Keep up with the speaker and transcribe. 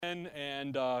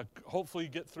and hopefully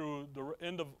get through the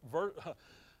end of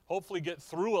hopefully get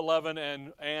through 11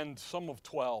 and some of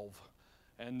 12,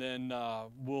 and then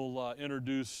we'll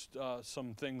introduce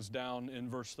some things down in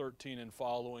verse 13 and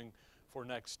following for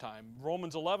next time.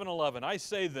 Romans 11:11. I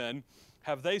say then,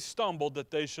 have they stumbled that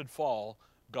they should fall?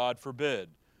 God forbid.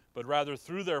 But rather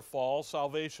through their fall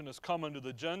salvation has come unto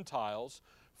the Gentiles,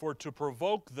 for to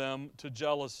provoke them to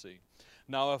jealousy.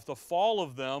 Now if the fall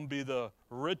of them be the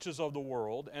riches of the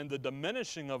world, and the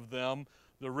diminishing of them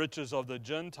the riches of the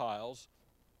Gentiles,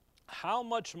 how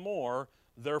much more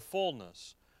their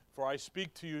fullness? For I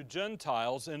speak to you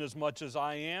Gentiles, inasmuch as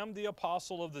I am the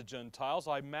apostle of the Gentiles,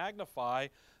 I magnify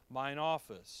mine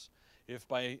office, if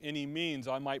by any means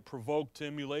I might provoke to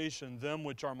emulation them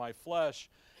which are my flesh,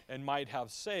 and might have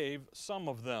saved some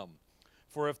of them.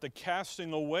 For if the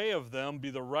casting away of them be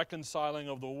the reconciling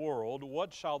of the world,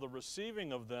 what shall the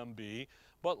receiving of them be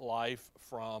but life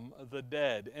from the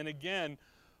dead? And again,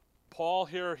 Paul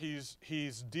here,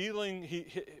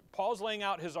 Paul's laying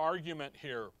out his argument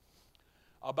here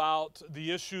about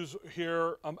the issues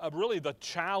here, really the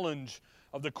challenge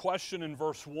of the question in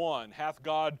verse 1, hath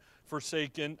God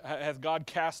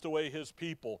cast away his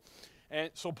people? And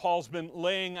so Paul's been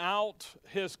laying out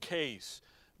his case,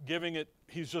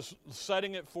 he's just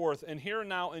setting it forth. And here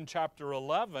now in chapter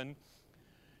 11,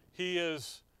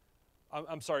 verse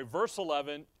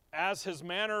 11, as his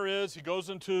manner is, he goes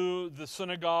into the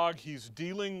synagogue, he's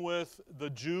dealing with the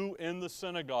Jew in the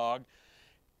synagogue,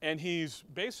 and he's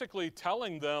basically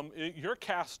telling them, you're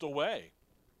cast away.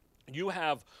 You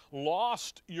have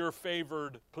lost your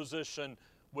favored position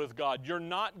with God. You're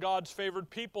not God's favored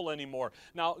people anymore.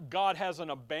 Now, God hasn't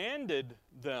abandoned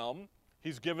them.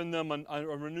 He's given them a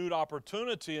renewed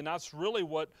opportunity, and that's really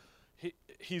what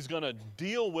he's going to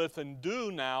deal with and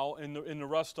do now in the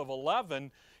rest of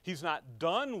 11. He's not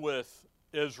done with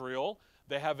Israel.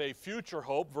 They have a future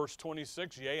hope. Verse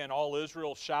 26, yea, and all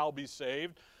Israel shall be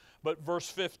saved. But verse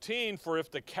 15, for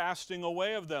if the casting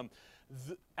away of them,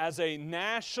 as a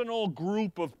national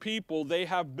group of people, they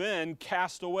have been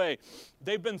cast away.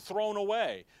 They've been thrown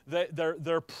away.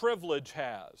 Their privilege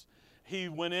has. He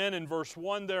went in verse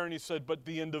 1 there and he said, but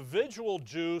the individual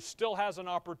Jew still has an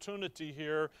opportunity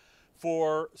here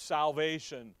for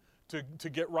salvation, to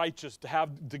get righteous,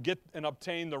 to get and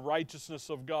obtain the righteousness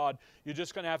of God. You're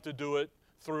just going to have to do it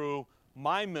through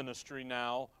my ministry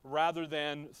now, rather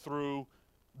than through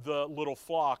the little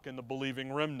flock and the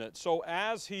believing remnant. So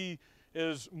as he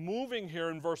is moving here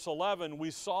in verse 11, we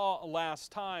saw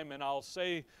last time, and I'll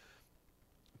say,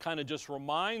 kind of just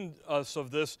remind us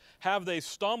of this, have they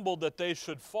stumbled that they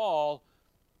should fall?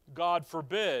 God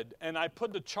forbid. And I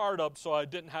put the chart up so you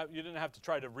didn't have to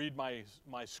try to read my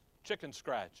chicken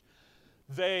scratch.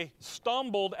 They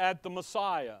stumbled at the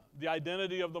Messiah, the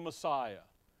identity of the Messiah.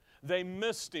 They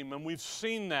missed him, and we've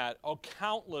seen that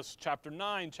countless, chapter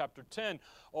 9, chapter 10,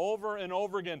 over and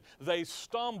over again. They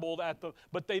stumbled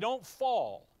but they don't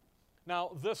fall.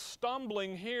 Now, this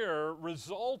stumbling here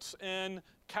results in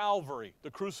Calvary,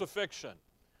 the crucifixion.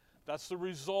 That's the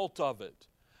result of it.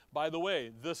 By the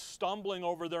way, this stumbling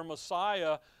over their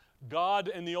Messiah, God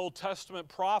and the Old Testament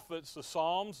prophets, the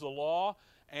Psalms, the law,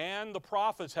 and the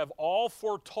prophets have all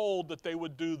foretold that they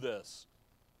would do this.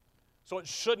 So it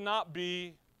should not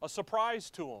be a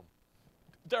surprise to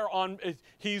them.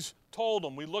 He's told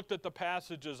them. We looked at the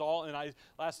passages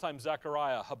last time,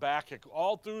 Zechariah, Habakkuk,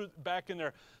 all through back in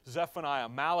there, Zephaniah,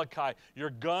 Malachi.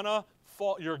 You're gonna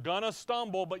fall, you're gonna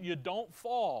stumble, but you don't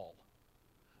fall.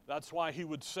 That's why he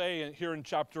would say here in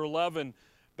chapter 11,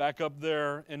 back up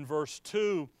there in verse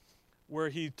 2, where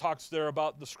he talks there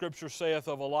about the scripture saith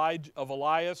of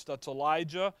Elias, that's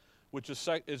Elijah, which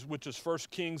is 1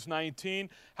 Kings 19,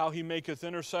 how he maketh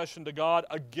intercession to God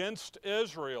against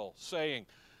Israel, saying,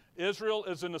 Israel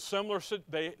is in a similar,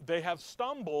 they have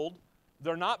stumbled,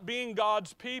 they're not being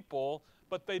God's people,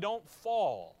 but they don't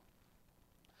fall.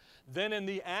 Then in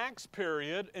the Acts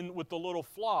period, with the little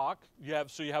flock, you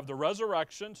have the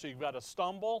resurrection, so you've got a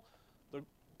stumble, the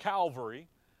Calvary.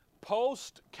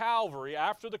 Post-Calvary,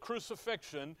 after the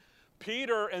crucifixion,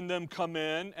 Peter and them come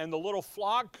in, and the little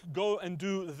flock go and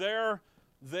do their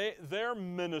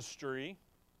ministry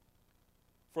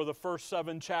for the first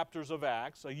 7 chapters of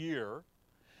Acts, a year.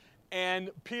 And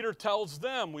Peter tells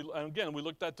them, we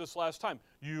looked at this last time,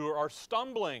 you are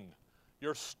stumbling.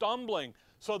 You're stumbling.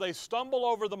 So they stumble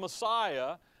over the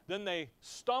Messiah, then they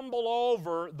stumble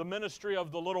over the ministry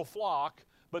of the little flock,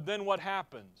 but then what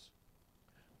happens?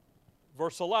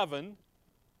 Verse 11,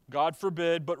 God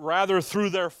forbid, but rather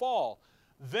through their fall.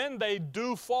 Then they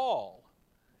do fall.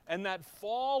 And that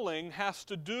falling has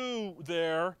to do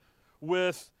there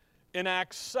with in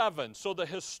Acts 7. So the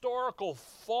historical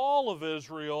fall of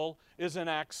Israel is in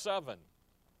Acts 7.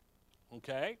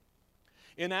 Okay?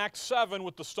 In Acts 7,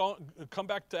 with the stone, come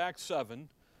back to Acts 7,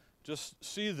 just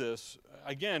see this.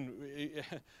 Again,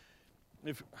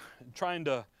 if trying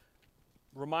to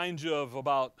remind you of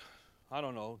about, I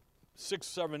don't know, 6,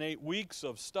 7, 8 weeks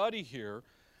of study here.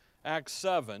 Acts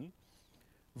 7,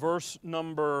 verse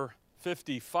number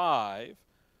 55.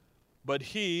 But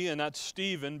he, and that's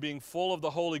Stephen, being full of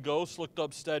the Holy Ghost, looked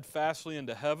up steadfastly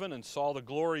into heaven and saw the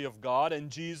glory of God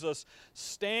and Jesus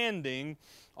standing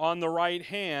on the right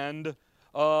hand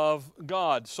of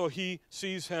God. So he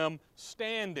sees him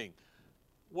standing.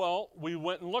 Well, we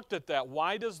went and looked at that.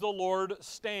 Why does the Lord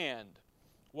stand?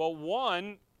 Well,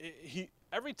 one,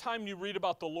 every time you read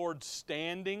about the Lord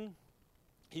standing,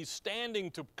 he's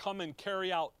standing to come and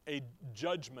carry out a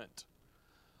judgment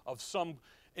of some.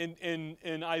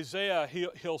 In Isaiah,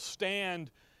 he'll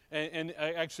stand, and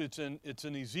actually it's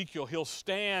in Ezekiel. He'll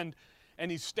stand,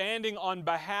 and he's standing on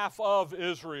behalf of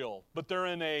Israel, but they're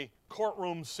in a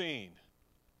courtroom scene.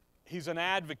 He's an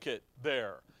advocate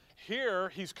there. Here,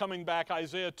 he's coming back,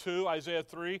 Isaiah 2, Isaiah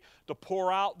 3, to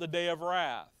pour out the day of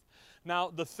wrath. Now,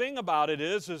 the thing about it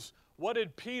is what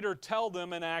did Peter tell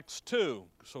them in Acts 2?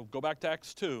 So go back to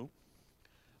Acts 2.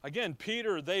 Again,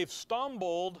 Peter, they've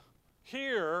stumbled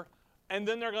here, and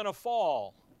then they're going to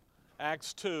fall.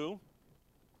 Acts 2.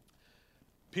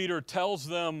 Peter tells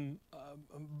them,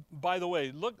 by the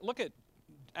way, look at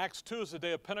Acts 2 is the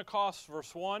day of Pentecost,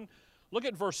 verse 1. Look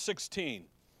at verse 16.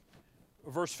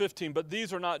 Verse 15, but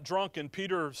these are not drunken.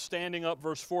 Peter standing up,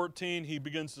 verse 14, he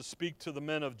begins to speak to the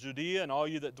men of Judea and all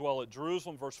you that dwell at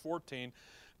Jerusalem. Verse 14,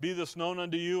 be this known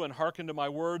unto you, and hearken to my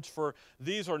words, for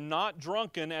these are not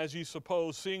drunken, as ye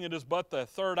suppose, seeing it is but the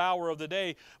third hour of the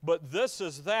day. But this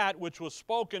is that which was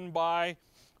spoken by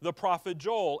the prophet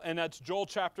Joel, and that's Joel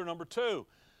chapter number 2.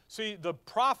 See, the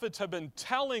prophets have been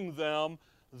telling them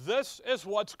this is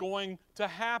what's going to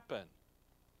happen.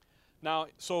 Now,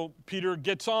 so Peter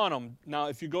gets on them. Now,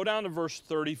 if you go down to verse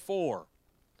 34,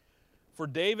 for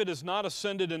David is not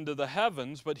ascended into the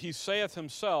heavens, but he saith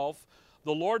himself,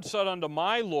 the Lord said unto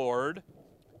my Lord,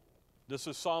 this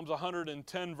is Psalms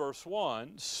 110, verse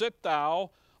 1, sit thou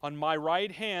on my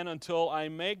right hand until I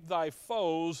make thy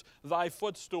foes thy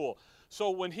footstool.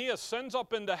 So when he ascends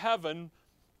up into heaven,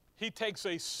 he takes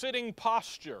a sitting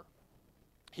posture.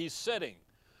 He's sitting.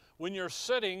 When you're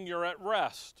sitting, you're at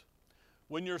rest.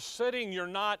 When you're sitting, you're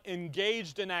not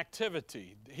engaged in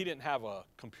activity. He didn't have a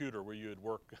computer where you would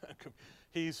work.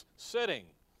 He's sitting.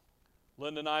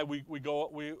 Linda and I, we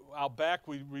out back,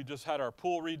 we just had our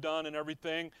pool redone and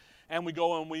everything, and we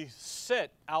go and we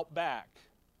sit out back.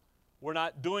 We're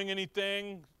not doing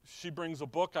anything. She brings a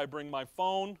book, I bring my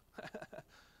phone.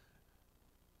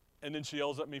 And then she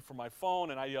yells at me for my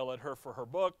phone, and I yell at her for her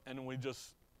book, and then we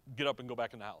just get up and go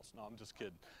back in the house. No, I'm just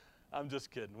kidding. I'm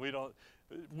just kidding. We don't.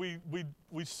 We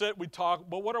sit, we talk,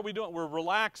 but what are we doing? We're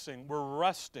relaxing, we're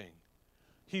resting.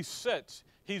 He sits.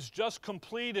 He's just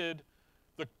completed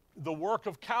the work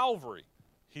of Calvary.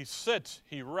 He sits,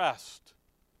 he rests.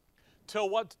 Till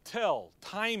what? Till.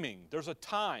 Timing. There's a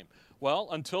time. Well,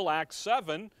 until Acts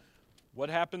 7. What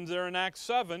happens there in Acts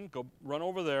 7? Go run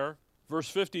over there. Verse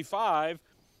 55.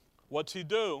 What's he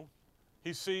do?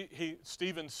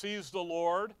 Stephen sees the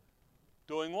Lord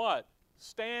doing what?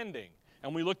 Standing.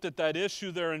 And we looked at that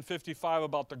issue there in 55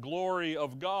 about the glory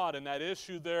of God, and that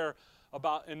issue there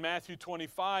about in Matthew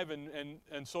 25 and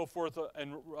so forth,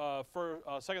 and for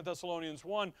 2 Thessalonians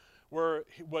 1, where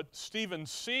what Stephen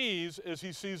sees is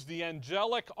he sees the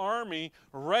angelic army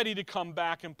ready to come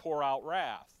back and pour out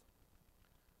wrath.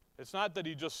 It's not that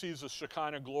he just sees a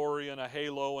Shekinah glory and a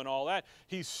halo and all that.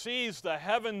 He sees the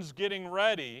heavens getting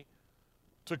ready.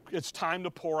 It's time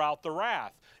to pour out the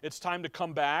wrath. It's time to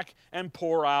come back and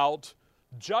pour out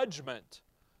judgment.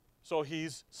 So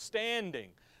he's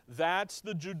standing. That's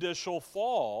the judicial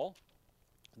fall.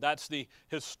 That's the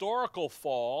historical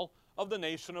fall of the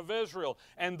nation of Israel.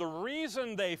 And the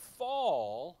reason they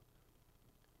fall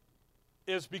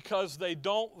is because they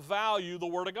don't value the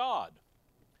Word of God.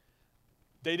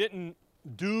 They don't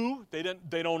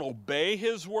obey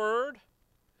His Word.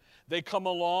 They come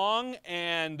along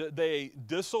and they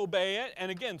disobey it. And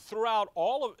again, throughout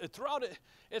it,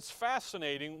 it's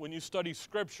fascinating when you study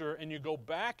Scripture and you go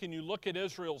back and you look at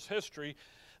Israel's history.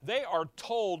 They are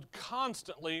told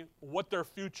constantly what their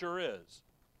future is.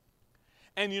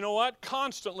 And you know what?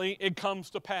 Constantly it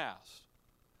comes to pass.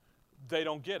 They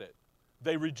don't get it.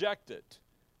 They reject it.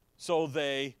 So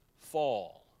they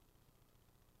fall.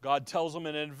 God tells them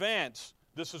in advance,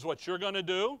 this is what you're going to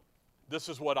do. This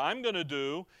is what I'm going to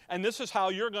do, and this is how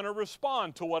you're going to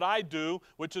respond to what I do,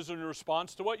 which is in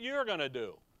response to what you're going to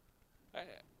do.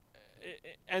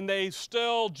 And they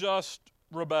still just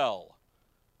rebel.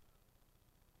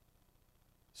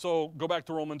 So go back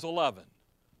to Romans 11.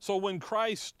 So when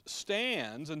Christ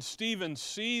stands and Stephen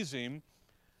sees him,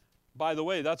 by the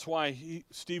way, that's why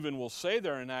Stephen will say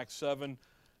there in Acts 7,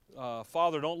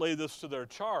 Father, don't lay this to their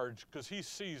charge, because he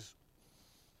sees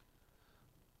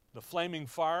the flaming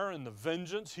fire and the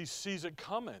vengeance. He sees it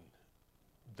coming.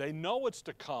 They know it's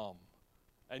to come,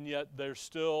 and yet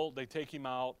they take him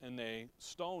out and they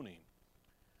stone him.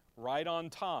 Right on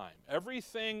time.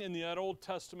 Everything in the Old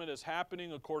Testament is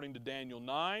happening according to Daniel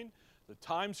 9. The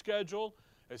time schedule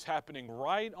is happening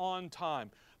right on time.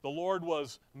 The Lord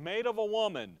was made of a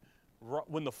woman.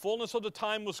 When the fullness of the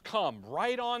time was come,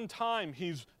 right on time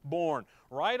he's born.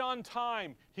 Right on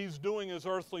time he's doing his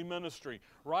earthly ministry.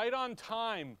 Right on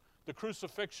time the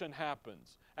crucifixion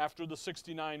happens after the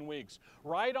 69 weeks.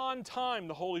 Right on time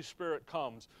the Holy Spirit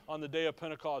comes on the day of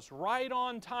Pentecost. Right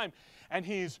on time. And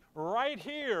he's right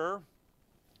here.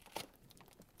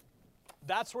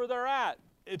 That's where they're at.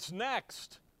 It's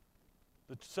next.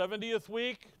 The 70th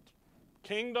week,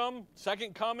 kingdom,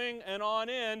 second coming, and on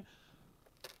in.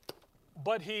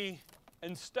 But he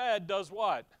instead does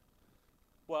what?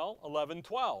 Well,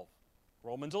 11:12.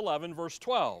 Romans 11, verse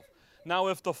 12. Now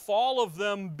if the fall of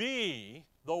them be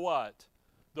the what?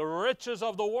 The riches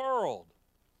of the world.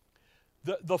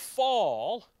 The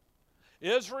fall,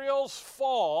 Israel's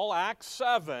fall, Acts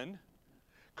 7,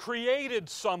 created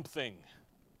something,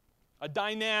 a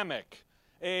dynamic,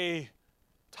 a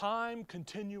time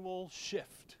continual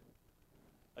shift,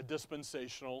 a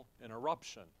dispensational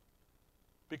interruption.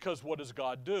 Because what does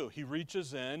God do? He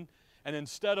reaches in, and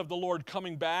instead of the Lord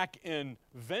coming back in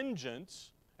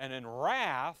vengeance and in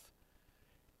wrath,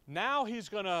 now he's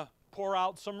going to pour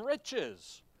out some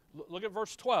riches. Look at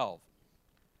verse 12.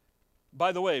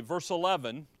 By the way, verse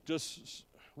 11,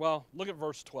 look at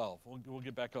verse 12. We'll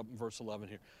get back up in verse 11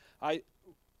 here.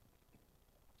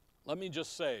 Let me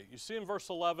just say, you see in verse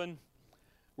 11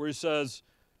 where he says,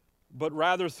 but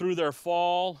rather through their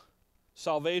fall,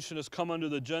 salvation has come unto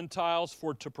the Gentiles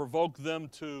for to provoke them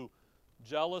to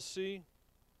jealousy.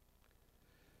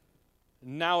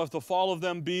 Now if the fall of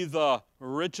them be the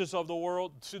riches of the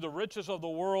world, see, the riches of the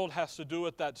world has to do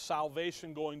with that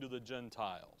salvation going to the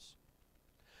Gentiles.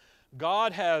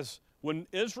 God has, when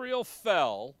Israel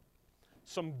fell,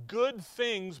 some good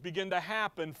things begin to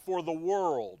happen for the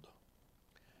world.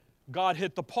 God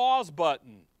hit the pause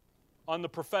button on the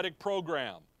prophetic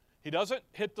program. He doesn't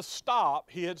hit the stop,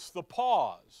 he hits the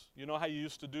pause. You know how you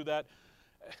used to do that?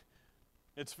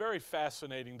 It's very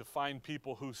fascinating to find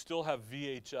people who still have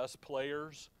VHS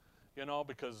players,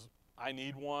 because I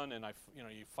need one, and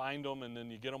you find them, and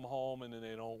then you get them home, and then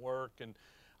they don't work. And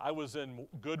I was in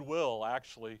Goodwill,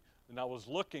 actually, and I was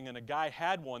looking, and a guy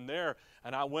had one there,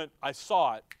 and I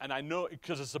saw it, and I know,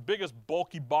 because it's the biggest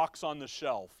bulky box on the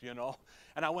shelf,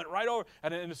 and I went right over,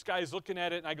 and this guy's looking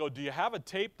at it, and I go, do you have a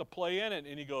tape to play in it?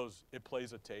 And he goes, it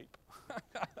plays a tape.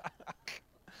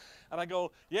 And I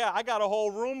go, yeah, I got a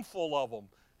whole room full of them.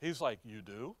 He's like, you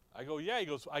do? I go, yeah.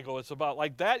 I go, it's about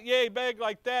like that, yay, big,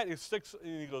 like that. It sticks,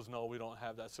 and he goes, no, we don't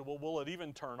have that. I said, well, will it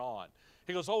even turn on?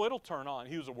 He goes, oh, it'll turn on.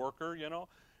 He was a worker,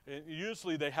 And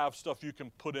usually they have stuff you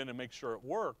can put in and make sure it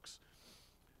works.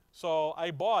 So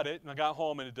I bought it, and I got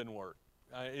home, and it didn't work.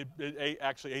 It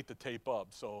actually ate the tape up,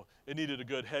 so it needed a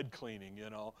good head cleaning,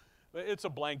 It's a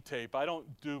blank tape. I don't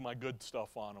do my good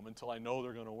stuff on them until I know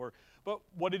they're going to work. But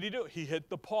what did he do? He hit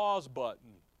the pause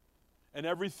button, and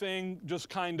everything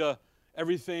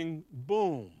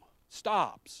boom,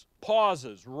 stops,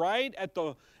 pauses right at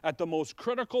the most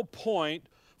critical point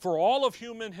for all of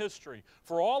human history,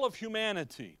 for all of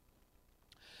humanity.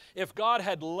 If God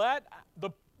had let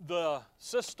the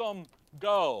system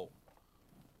go,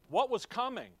 what was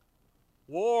coming?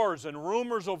 Wars and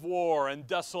rumors of war and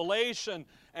desolation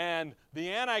and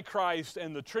the Antichrist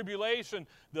and the tribulation,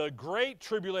 the great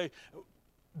tribulation.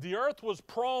 The earth was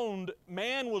prone,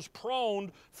 man was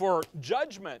prone for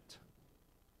judgment.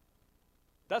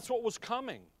 That's what was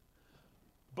coming.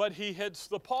 But he hits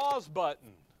the pause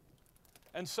button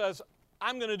and says,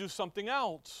 I'm going to do something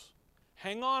else.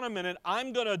 Hang on a minute.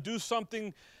 I'm going to do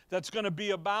something that's going to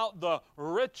be about the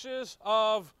riches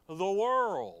of the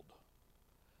world.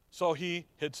 So he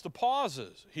hits the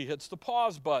pauses. He hits the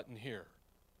pause button here.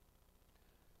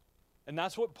 And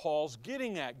that's what Paul's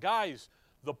getting at. Guys,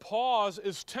 the pause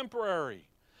is temporary.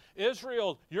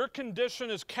 Israel, your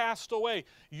condition is cast away.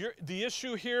 The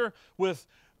issue here with,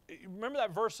 remember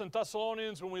that verse in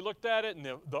Thessalonians when we looked at it, and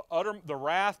the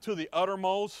wrath to the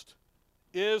uttermost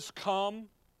is come.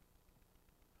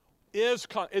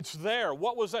 it's there.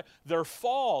 What was that? Their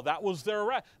fall. That was their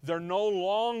wrath. They're no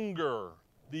longer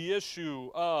the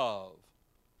issue of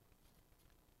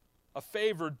a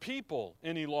favored people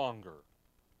any longer.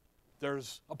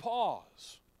 There's a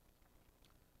pause.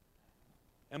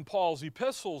 And Paul's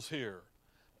epistles here.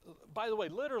 By the way,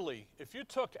 literally, if you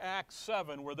took Acts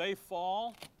 7 where they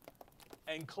fall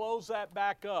and close that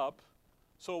back up,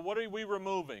 so what are we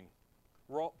removing?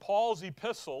 Paul's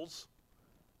epistles,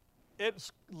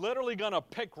 it's literally going to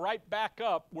pick right back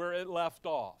up where it left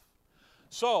off.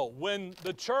 So when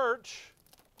the church,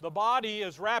 the body,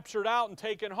 is raptured out and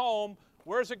taken home,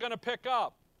 where's it going to pick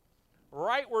up?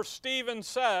 Right where Stephen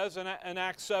says in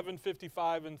Acts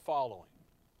 7:55 and following.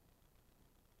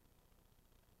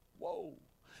 Whoa.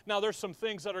 Now there's some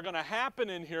things that are going to happen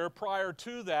in here prior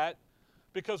to that,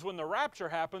 because when the rapture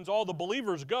happens, all the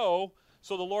believers go,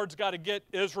 so the Lord's got to get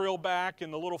Israel back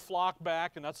and the little flock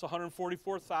back, and that's the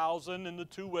 144,000 and the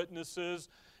 2 witnesses,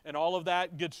 and all of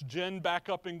that gets ginned back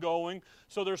up and going.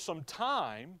 So there's some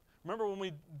time. Remember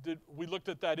when we looked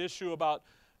at that issue about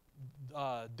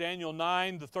Daniel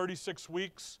 9, the 36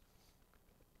 weeks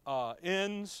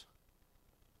ends.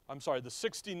 I'm sorry, the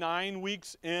 69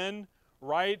 weeks in,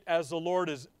 right as the Lord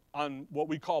is on what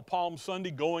we call Palm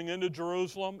Sunday going into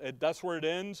Jerusalem. That's where it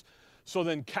ends. So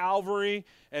then Calvary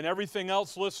and everything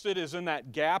else listed is in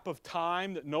that gap of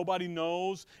time that nobody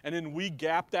knows, and then we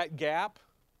gap that gap.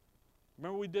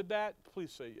 Remember we did that?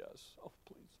 Please say yes. Oh,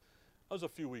 please. That was a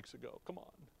few weeks ago. Come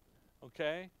on.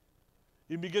 Okay?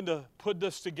 You begin to put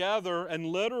this together, and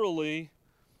literally,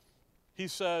 he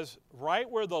says, right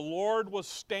where the Lord was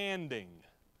standing.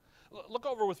 Look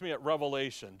over with me at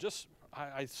Revelation.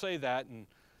 I say that and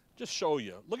just show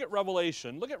you. Look at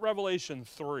Revelation. Look at Revelation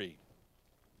 3.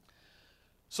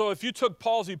 So if you took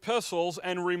Paul's epistles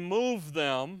and removed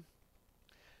them,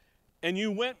 and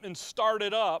you went and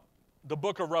started up the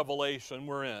book of Revelation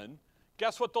we're in,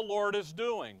 guess what the Lord is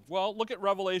doing? Well, look at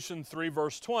Revelation 3,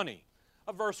 verse 20,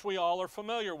 a verse we all are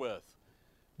familiar with.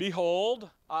 Behold,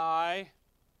 I,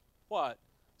 what?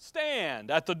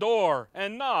 Stand at the door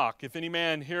and knock. If any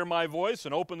man hear my voice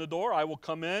and open the door, I will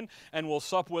come in and will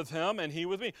sup with him and he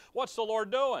with me. What's the Lord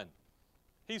doing?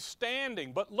 He's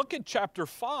standing. But look at chapter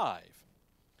 5.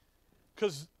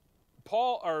 Because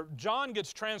John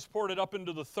gets transported up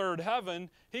into the third heaven.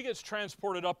 He gets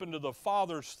transported up into the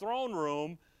Father's throne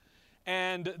room.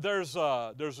 And there's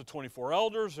the 24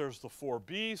 elders, there's the 4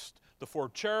 beasts, the 4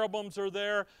 cherubims are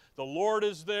there, the Lord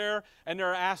is there, and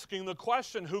they're asking the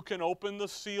question, who can open the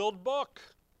sealed book?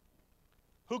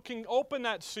 Who can open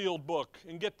that sealed book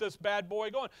and get this bad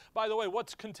boy going? By the way,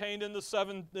 what's contained in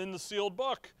the sealed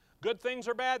book? Good things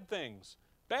or bad things?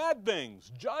 Bad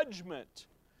things, judgment.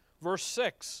 Verse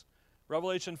 6,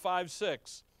 Revelation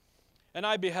 5:6. And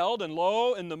I beheld, and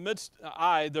lo, in the midst,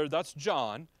 that's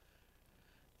John,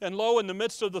 and lo, in the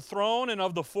midst of the throne and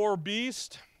of the 4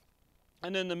 beasts,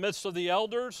 and in the midst of the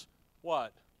elders,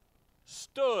 what?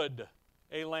 Stood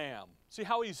a lamb. See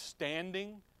how he's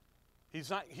standing?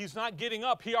 He's not getting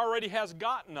up. He already has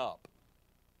gotten up.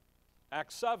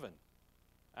 Acts 7.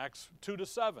 Acts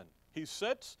 2-7. He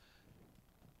sits.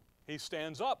 He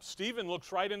stands up. Stephen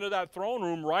looks right into that throne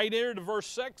room, right here to verse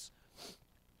 6.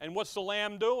 And what's the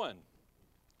lamb doing?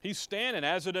 He's standing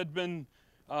as it had been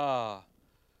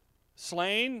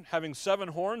slain, having 7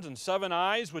 horns and 7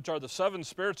 eyes, which are the 7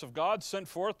 spirits of God sent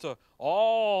forth into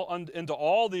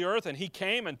all the earth. And he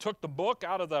came and took the book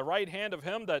out of the right hand of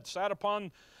him that sat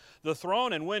upon the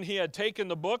throne. And when he had taken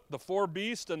the book, the 4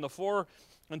 beasts and the 24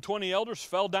 elders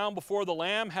fell down before the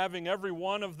Lamb, having every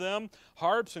one of them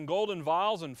harps and golden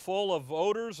vials and full of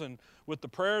odors, and with the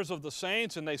prayers of the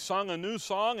saints. And they sung a new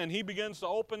song, and he begins to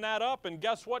open that up. And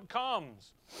guess what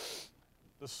comes?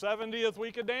 The 70th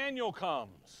week of Daniel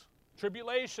comes.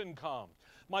 Tribulation comes.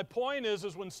 My point is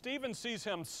when Stephen sees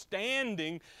him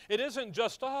standing, it isn't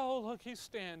just, oh, look, he's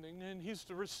standing, and he's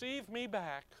to receive me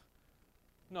back.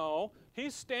 No,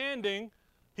 he's standing.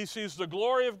 He sees the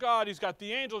glory of God. He's got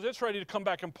the angels. It's ready to come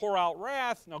back and pour out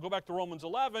wrath. Now go back to Romans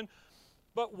 11.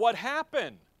 But what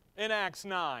happened in Acts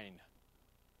 9?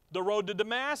 The road to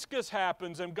Damascus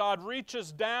happens, and God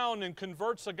reaches down and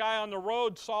converts a guy on the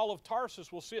road, Saul of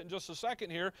Tarsus. We'll see it in just a second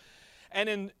here.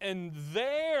 And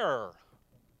there,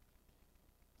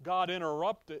 God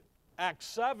interrupted. Acts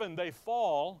 7, they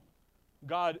fall.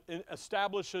 God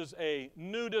establishes a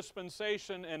new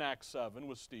dispensation in Acts 7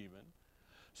 with Stephen.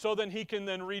 So then he can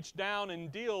then reach down and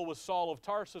deal with Saul of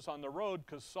Tarsus on the road,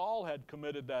 because Saul had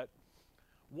committed that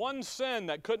one sin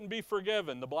that couldn't be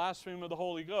forgiven, the blasphemy of the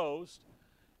Holy Ghost.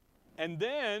 And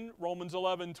then Romans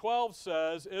 11:12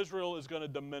 says Israel is going to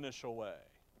diminish away.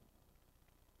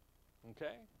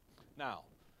 Okay? Now,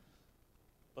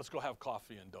 let's go have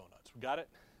coffee and donuts. We got it?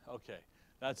 Okay.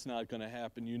 That's not going to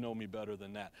happen. You know me better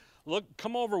than that. Look,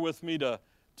 come over with me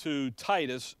to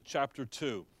Titus chapter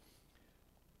 2.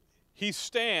 He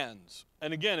stands,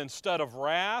 and again, instead of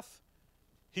wrath,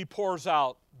 he pours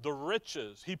out the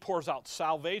riches. He pours out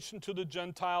salvation to the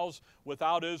Gentiles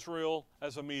without Israel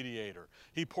as a mediator.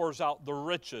 He pours out the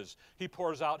riches. He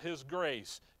pours out his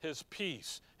grace, his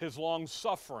peace, his long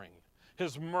suffering,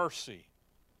 his mercy.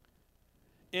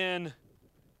 In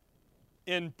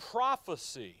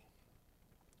prophecy,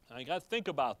 I got to think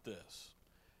about this.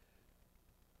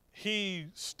 He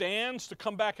stands to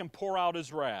come back and pour out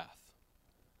his wrath.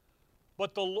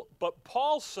 But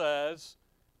Paul says,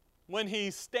 when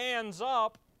he stands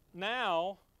up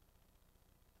now,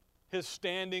 his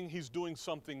standing, he's doing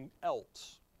something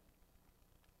else.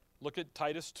 Look at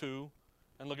Titus 2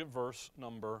 and look at verse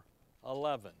number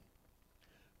 11.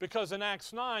 Because in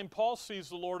Acts 9, Paul sees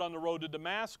the Lord on the road to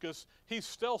Damascus. He's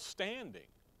still standing.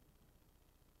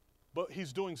 But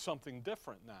he's doing something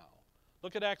different now.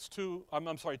 Look at Titus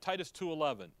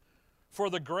 2:11. For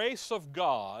the grace of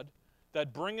God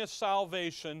that bringeth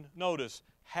salvation, notice,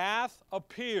 hath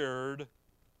appeared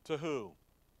to who?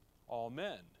 All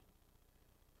men.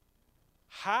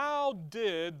 How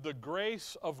did the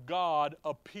grace of God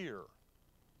appear?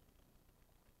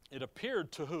 It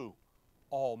appeared to who?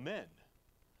 All men.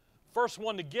 First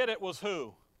one to get it was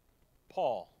who?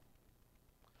 Paul.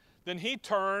 Then he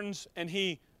turns and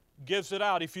he gives it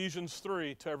out, Ephesians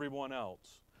 3, to everyone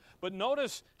else. But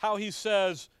notice how he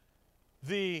says,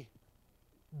 the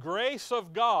grace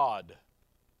of God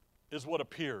is what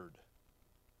appeared.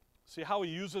 See how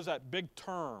he uses that big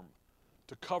term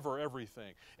to cover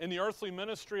everything. In the earthly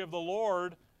ministry of the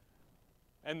Lord,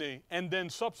 and then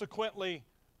subsequently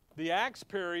the Acts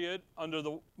period under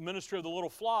the ministry of the little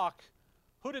flock,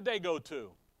 who did they go to?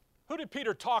 Who did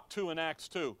Peter talk to in Acts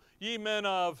 2? Ye men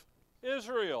of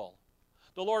Israel.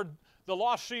 The Lord, the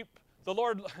lost sheep, the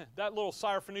Lord, that little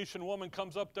Syrophoenician woman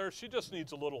comes up there. She just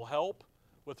needs a little help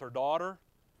with her daughter.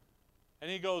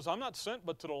 And he goes, I'm not sent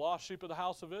but to the lost sheep of the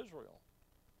house of Israel.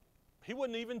 He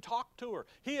wouldn't even talk to her.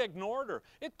 He ignored her.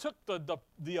 It took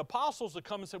the apostles to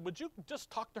come and say, would you just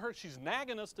talk to her? She's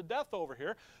nagging us to death over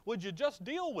here. Would you just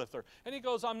deal with her? And he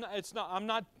goes, I'm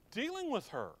not dealing with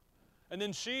her. And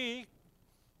then she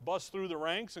busts through the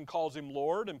ranks and calls him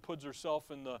Lord and puts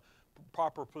herself in the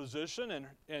proper position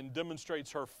and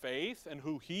demonstrates her faith and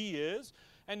who he is,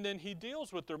 and then he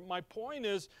deals with her. My point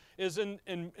is in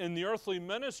the earthly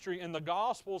ministry, in the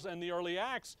Gospels and the early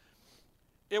Acts,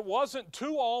 it wasn't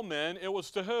to all men, it was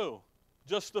to who?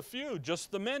 Just the few, just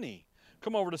the many.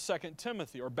 Come over to 2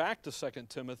 Timothy, or back to 2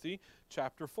 Timothy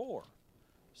chapter 4.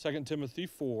 2 Timothy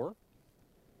 4.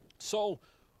 So,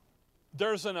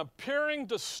 there's an appearing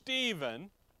to Stephen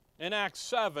in Acts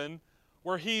 7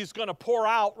 where he's going to pour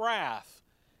out wrath.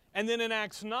 And then in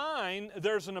Acts 9,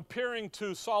 there's an appearing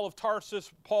to Saul of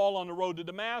Tarsus, Paul on the road to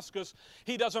Damascus.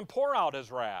 He doesn't pour out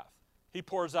his wrath. He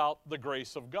pours out the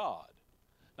grace of God.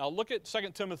 Now look at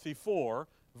 2 Timothy 4,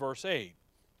 verse 8.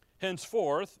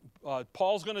 Henceforth,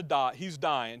 Paul's going to die. He's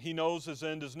dying. He knows his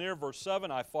end is near. Verse 7,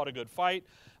 I fought a good fight.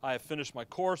 I have finished my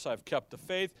course. I have kept the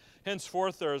faith.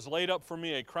 Henceforth, there is laid up for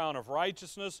me a crown of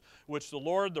righteousness, which the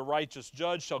Lord, the righteous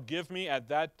judge, shall give me at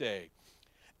that day.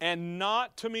 And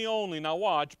not to me only, now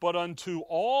watch, but unto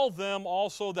all them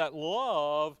also that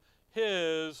love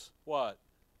his, what?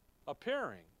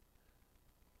 Appearing.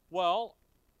 Well,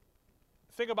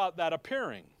 think about that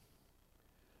appearing.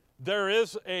 There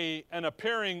is an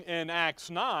appearing in Acts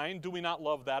 9. Do we not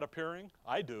love that appearing?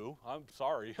 I do. I'm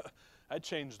sorry. That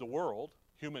changed the world,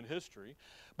 human history.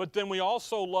 But then we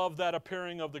also love that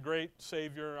appearing of the great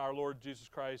Savior, our Lord Jesus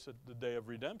Christ, at the day of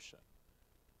redemption.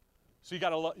 So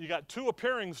you got two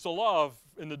appearings to love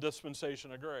in the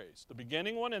dispensation of grace, the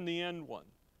beginning one and the end one.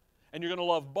 And you're going to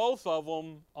love both of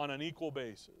them on an equal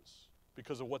basis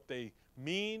because of what they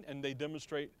mean and they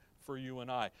demonstrate for you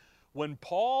and I. When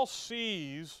Paul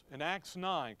sees in Acts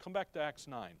 9, come back to Acts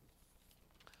 9.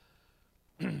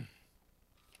 Come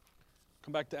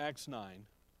back to Acts 9.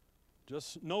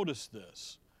 Just notice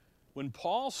this. When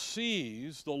Paul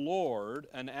sees the Lord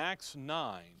in Acts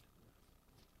 9,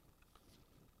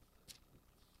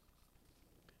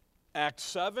 Acts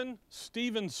 7,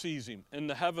 Stephen sees him in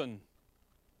the heaven,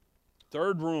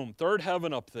 third room, third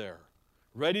heaven up there,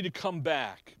 ready to come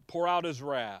back, pour out his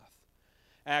wrath.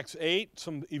 Acts 8,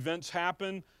 some events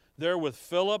happen there with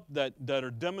Philip that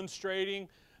are demonstrating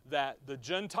that the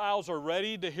Gentiles are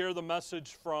ready to hear the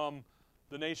message from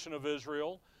the nation of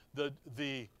Israel.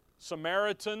 The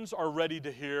Samaritans are ready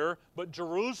to hear, but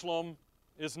Jerusalem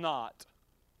is not.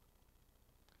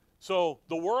 So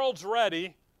the world's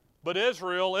ready, but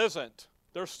Israel isn't.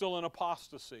 They're still in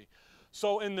apostasy.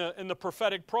 So in the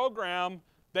prophetic program,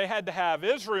 they had to have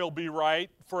Israel be right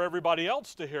for everybody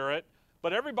else to hear it,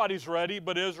 but everybody's ready,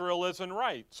 but Israel isn't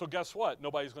right. So guess what?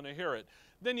 Nobody's going to hear it.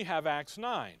 Then you have Acts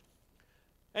 9.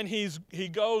 And he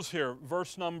goes here,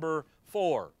 verse number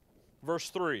 4, verse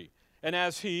 3. And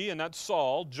as he, and that's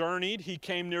Saul, journeyed, he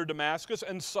came near Damascus,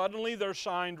 and suddenly there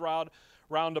shined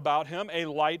round about him a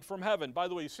light from heaven. By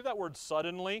the way, you see that word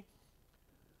suddenly?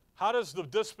 How does the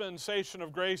dispensation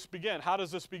of grace begin? How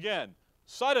does this begin?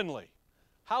 Suddenly.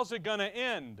 How's it going to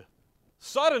end?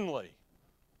 Suddenly.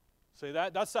 See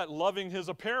that? That's that loving his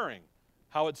appearing.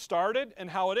 How it started and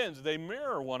how it ends. They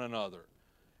mirror one another.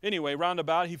 Anyway, round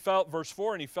about he fell, verse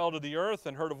 4, and he fell to the earth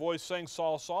and heard a voice saying,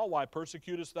 Saul, Saul, why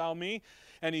persecutest thou me?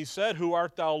 And he said, Who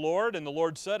art thou, Lord? And the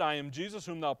Lord said, I am Jesus,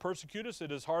 whom thou persecutest.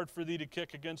 It is hard for thee to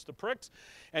kick against the pricks.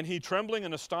 And he, trembling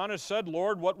and astonished, said,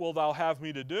 Lord, what wilt thou have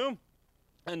me to do?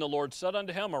 And the Lord said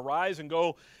unto him, Arise and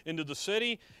go into the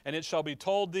city, and it shall be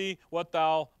told thee what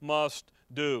thou must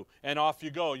do. And off you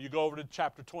go. You go over to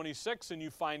chapter 26, and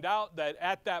you find out that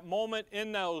at that moment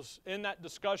in that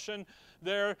discussion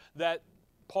there, that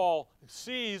Paul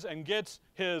sees and gets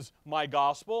my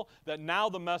gospel, that now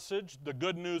the message, the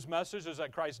good news message, is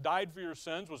that Christ died for your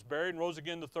sins, was buried, and rose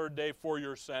again the third day for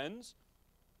your sins.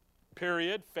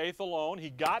 Period. Faith alone. He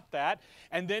got that.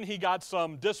 And then he got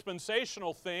some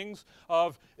dispensational things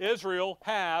of Israel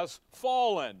has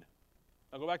fallen.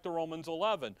 Now go back to Romans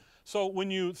 11. So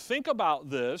when you think about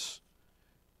this,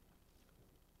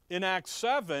 in Acts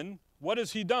 7, what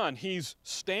has he done? He's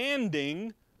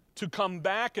standing to come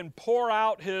back and pour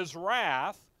out his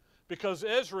wrath because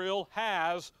Israel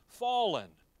has fallen.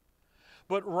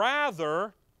 But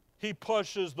rather, he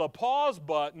pushes the pause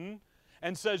button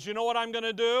and says, you know what I'm going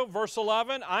to do? Verse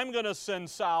 11, I'm going to send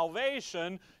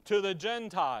salvation to the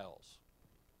Gentiles.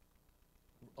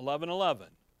 11:11.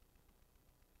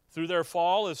 Through their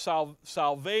fall,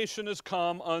 salvation has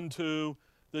come unto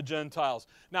the Gentiles.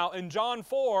 Now, in John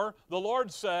 4, the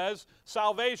Lord says,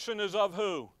 salvation is of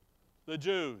who? The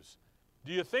Jews.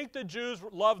 Do you think the Jews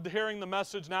loved hearing the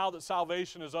message now that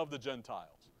salvation is of the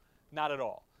Gentiles? Not at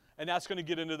all. And that's going to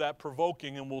get into that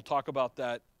provoking, and we'll talk about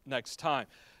that next time.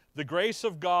 The grace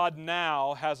of God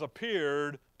now has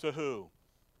appeared to who?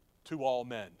 To all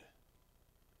men.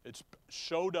 It's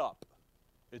showed up.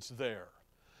 It's there.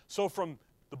 So from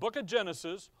the book of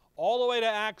Genesis all the way to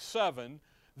Acts 7,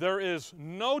 there is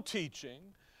no teaching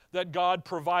that God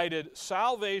provided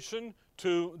salvation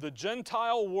to the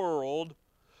Gentile world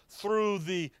through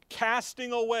the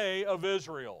casting away of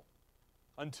Israel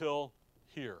until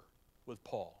here with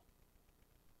Paul.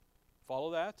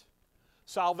 Follow that?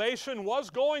 Salvation was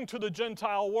going to the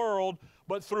Gentile world,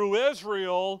 but through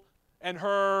Israel and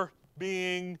her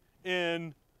being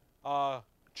in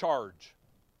charge.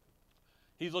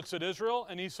 He looks at Israel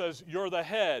and he says, you're the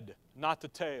head, not the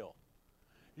tail.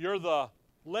 You're the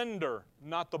lender,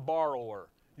 not the borrower.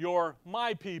 You're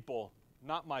my people,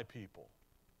 not my people.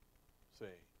 See?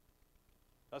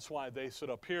 That's why they sit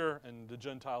up here and the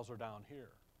Gentiles are down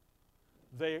here.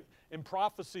 In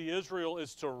prophecy, Israel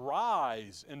is to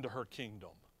rise into her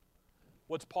kingdom.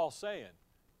 What's Paul saying?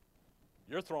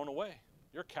 You're thrown away.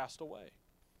 You're cast away.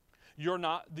 You're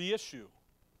not the issue.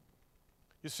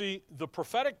 You see, the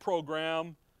prophetic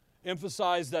program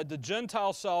emphasized that the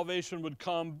Gentile salvation would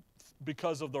come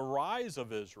because of the rise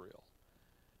of Israel.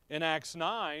 In Acts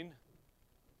 9,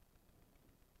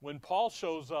 when Paul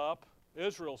shows up,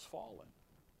 Israel's fallen.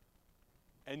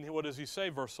 And what does he say,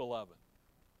 verse 11?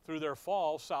 Through their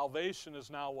fall, salvation is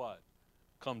now what?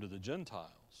 Come to the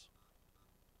Gentiles.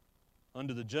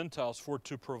 Unto the Gentiles, for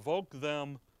to provoke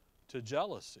them to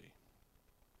jealousy.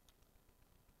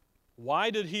 Why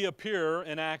did he appear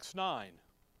in Acts 9?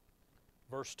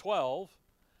 Verse 12,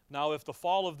 now if the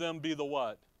fall of them be the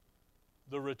what?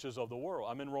 The riches of the world.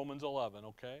 I'm in Romans 11,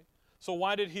 okay? So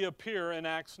why did he appear in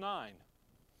Acts 9?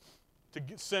 To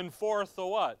send forth the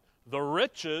what? The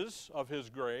riches of his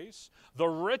grace, the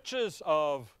riches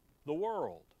of the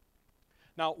world.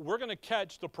 Now, we're going to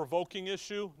catch the provoking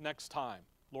issue next time,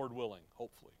 Lord willing,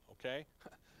 hopefully, okay?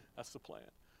 That's the plan.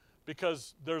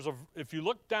 Because if you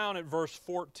look down at verse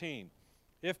 14,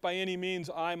 if by any means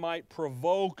I might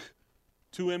provoke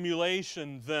to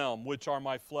emulation them, which are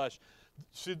my flesh.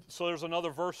 See, so there's another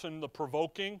verse in the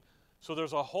provoking. So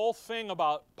there's a whole thing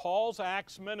about Paul's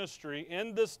Acts ministry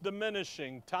in this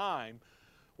diminishing time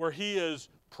where he is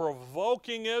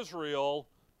provoking Israel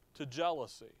to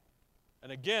jealousy.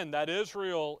 And again, that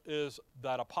Israel is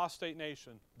that apostate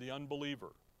nation, the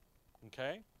unbeliever.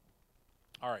 Okay?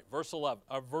 All right, verse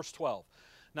 12.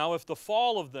 Now if the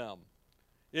fall of them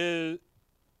is...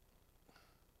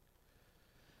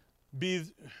 be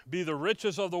the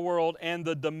riches of the world and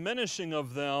the diminishing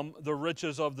of them, the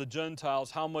riches of the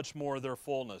Gentiles, how much more their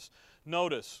fullness.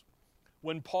 Notice,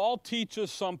 when Paul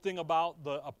teaches something about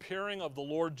the appearing of the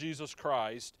Lord Jesus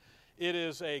Christ, it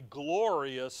is a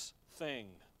glorious thing.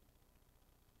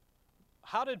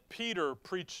 How did Peter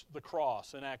preach the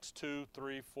cross in Acts 2,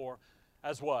 3, 4?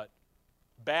 As what?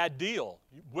 Bad deal.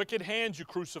 Wicked hands, you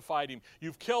crucified him.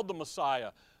 You've killed the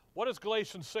Messiah. What does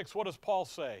Galatians 6, what does Paul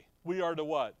say? We are to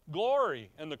what? Glory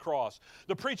in the cross.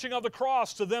 The preaching of the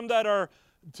cross to them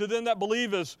that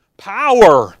believe is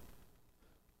power.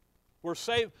 We're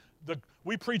saved.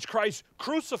 We preach Christ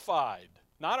crucified,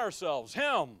 not ourselves,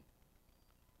 Him.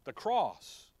 The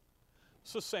cross.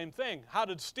 It's the same thing. How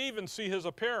did Stephen see his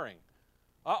appearing?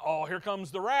 Uh-oh, here comes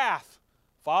the wrath.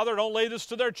 Father, don't lay this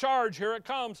to their charge. Here it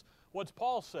comes. What's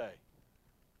Paul say?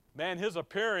 Man, his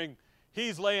appearing,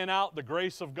 he's laying out the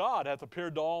grace of God hath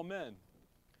appeared to all men.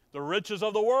 The riches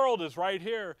of the world is right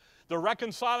here. The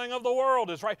reconciling of the world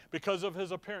is right because of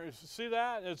his appearance. See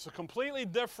that? It's a completely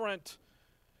different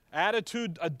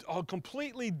attitude, a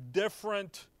completely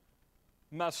different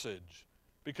message.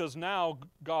 Because now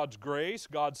God's grace,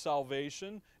 God's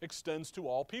salvation extends to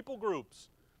all people groups.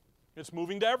 It's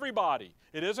moving to everybody.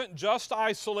 It isn't just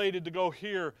isolated to go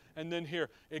here and then here.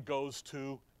 It goes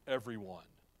to everyone.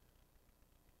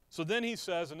 So then he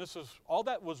says, and this is, all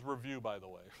that was review, by the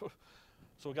way.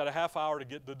 So we've got a half hour to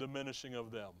get the diminishing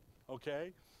of them,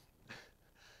 okay?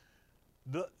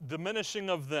 The diminishing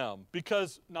of them.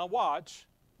 Because, now watch,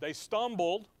 they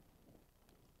stumbled,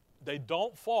 they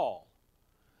don't fall.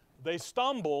 They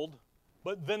stumbled,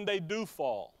 but then they do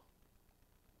fall.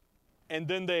 And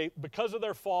then because of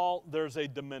their fall, there's a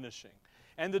diminishing.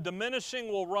 And the diminishing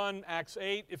will run Acts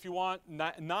 8, if you want,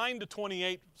 9 to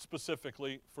 28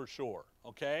 specifically, for sure,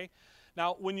 okay?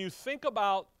 Now, when you think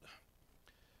about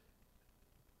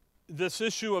this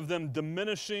issue of them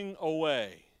diminishing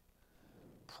away,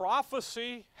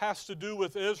 prophecy has to do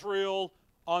with Israel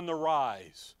on the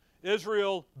rise,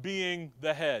 Israel being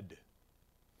the head.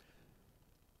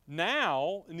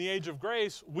 Now, in the age of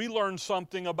grace, we learn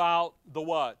something about the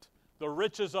what? The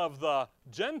riches of the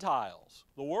Gentiles,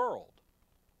 the world.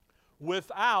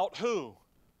 Without who?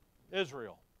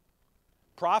 Israel.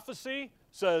 Prophecy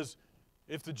says,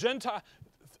 if the Gentile,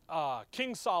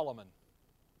 King Solomon,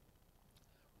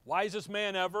 wisest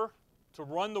man ever to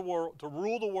run the world, to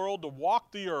rule the world, to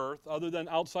walk the earth, other than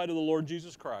outside of the Lord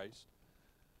Jesus Christ.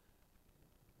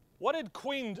 What did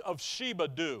Queen of Sheba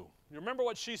do? You remember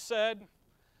what she said?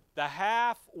 The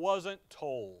half wasn't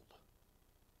told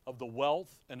of the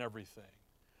wealth and everything.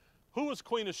 Who was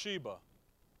Queen of Sheba?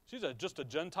 She's just a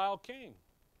Gentile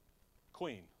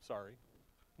queen,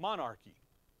 monarchy.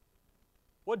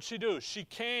 What did she do? She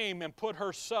came and put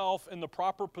herself in the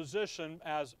proper position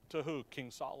as to who?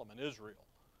 King Solomon, Israel.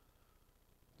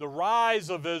 The rise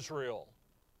of Israel.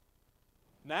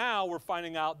 Now we're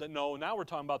finding out that no, now we're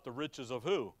talking about the riches of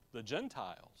who? The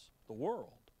Gentiles, the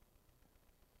world.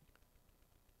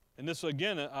 And this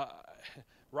again,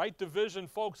 right division,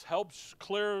 folks, helps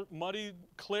clear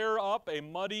up a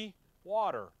muddy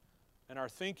water in our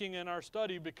thinking and our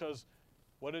study, because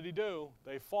what did he do?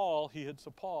 They fall, he hits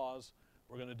a pause.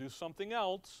 We're going to do something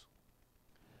else,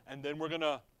 and then we're going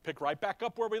to pick right back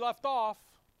up where we left off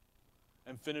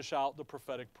and finish out the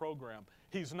prophetic program.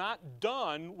 He's not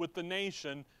done with the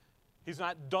nation. He's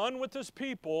not done with his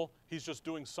people. He's just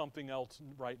doing something else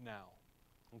right now.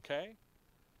 Okay?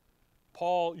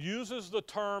 Paul uses the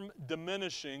term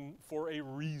diminishing for a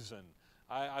reason.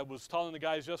 I was telling the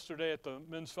guys yesterday at the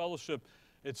men's fellowship,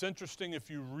 it's interesting if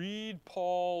you read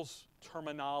Paul's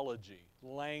terminology,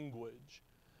 language,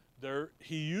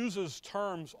 he uses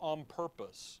terms on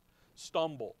purpose.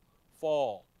 Stumble,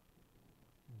 fall,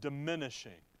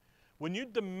 diminishing. When you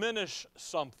diminish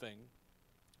something,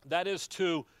 that is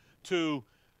to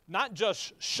not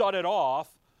just shut it off,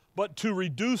 but to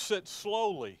reduce it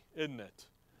slowly, isn't it?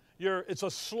 It's a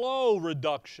slow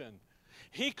reduction.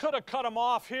 He could have cut them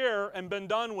off here and been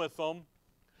done with them,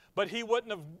 but he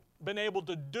wouldn't have been able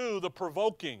to do the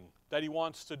provoking that he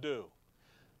wants to do.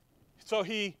 So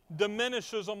he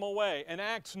diminishes them away. In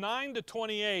Acts 9 to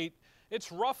 28,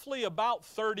 it's roughly about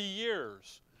 30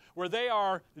 years where they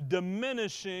are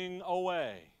diminishing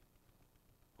away.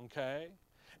 Okay?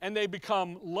 And they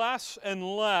become less and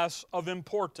less of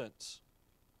importance.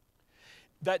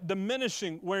 That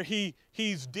diminishing, where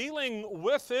he's dealing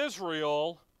with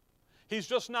Israel, he's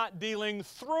just not dealing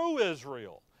through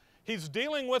Israel. He's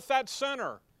dealing with that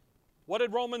sinner. What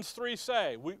did Romans 3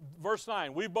 say? Verse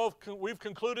 9, we've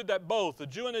concluded that both the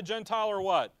Jew and the Gentile are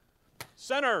what?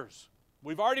 Sinners.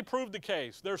 We've already proved the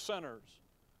case. They're sinners.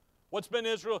 What's been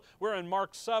Israel? We're in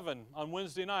Mark 7 on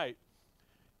Wednesday night.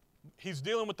 He's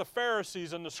dealing with the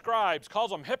Pharisees and the scribes,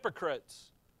 calls them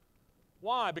hypocrites.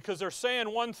 Why? Because they're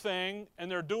saying one thing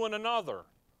and they're doing another.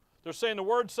 They're saying the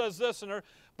Word says this,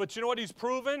 but you know what he's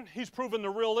proven? He's proven the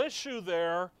real issue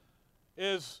there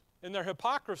is, in their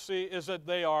hypocrisy, is that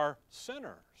they are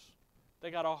sinners.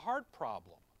 They got a heart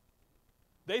problem.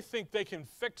 They think they can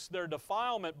fix their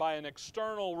defilement by an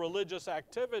external religious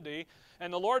activity,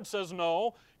 and the Lord says,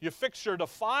 no, you fix your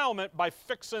defilement by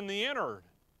fixing the innard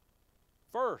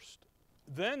first.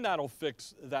 Then that'll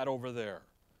fix that over there.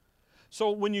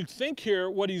 So when you think here,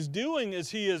 what he's doing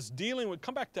is he is dealing with,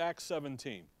 come back to Acts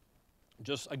 17.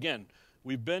 Just again,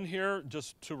 we've been here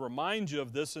just to remind you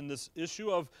of this, and this issue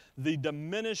of the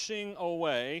diminishing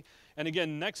away. And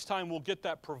again, next time we'll get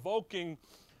that provoking,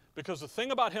 because the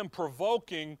thing about him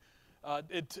provoking,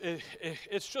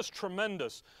 it's just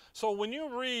tremendous. So when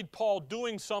you read Paul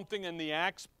doing something in the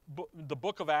Acts, the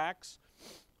book of Acts,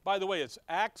 by the way, it's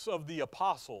Acts of the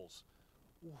Apostles.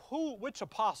 Which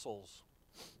apostles?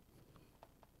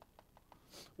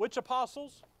 Which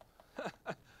apostles?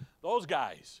 Those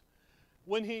guys.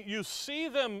 When you see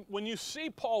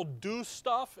Paul do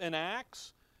stuff in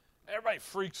Acts, everybody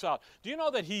freaks out. Do you know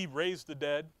that he raised the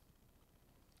dead?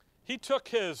 He took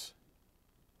his,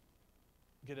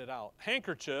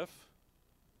 handkerchief,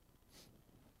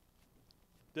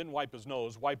 didn't wipe his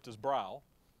nose, wiped his brow,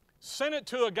 sent it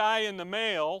to a guy in the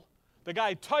mail, the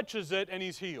guy touches it and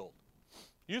he's healed.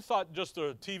 You thought just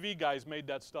the TV guys made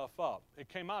that stuff up. It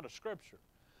came out of Scripture.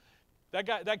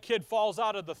 That kid falls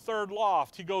out of the third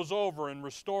loft. He goes over and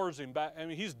restores him back. I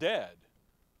mean, he's dead.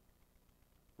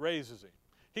 Raises him.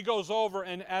 He goes over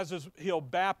and he'll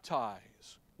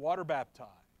baptize, water baptize.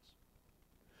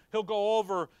 He'll go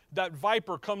over, that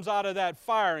viper comes out of that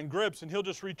fire and grips, and he'll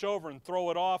just reach over and throw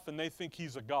it off, and they think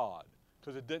he's a god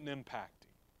because it didn't impact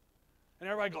him. And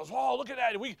everybody goes, oh, look at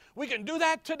that. We can do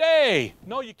that today.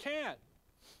 No, you can't.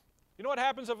 You know what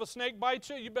happens if a snake bites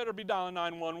you? You better be dialing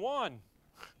 911.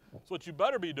 That's what you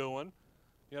better be doing.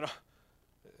 You know,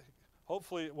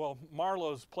 hopefully, well,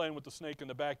 Marlo's playing with the snake in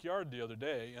the backyard the other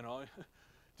day, you know.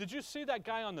 Did you see that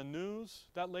guy on the news,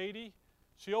 that lady?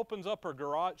 She opens up her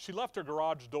garage. She left her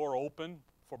garage door open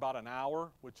for about an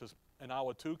hour, which is an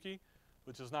awatuki,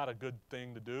 which is not a good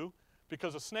thing to do,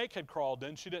 because a snake had crawled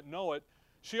in. She didn't know it.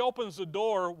 She opens the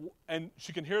door, and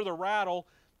she can hear the rattle,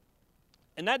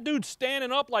 and that dude's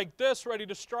standing up like this, ready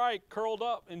to strike, curled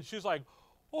up, and she's like,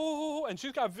 oh, and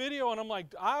she's got video, and I'm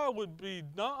like, I would be,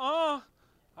 I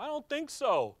don't think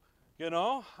so. You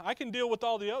know, I can deal with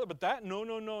all the other, but that, no.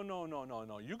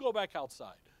 You go back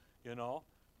outside, you know.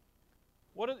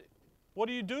 What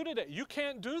do you do today? You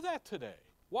can't do that today.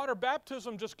 Water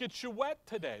baptism just gets you wet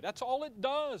today. That's all it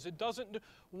does. It doesn't do,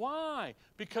 why?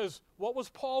 Because what was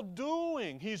Paul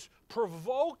doing? He's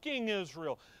provoking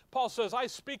Israel. Paul says, I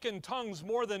speak in tongues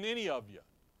more than any of you.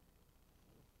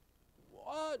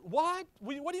 What?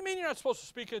 What do you mean you're not supposed to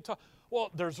speak in tongues?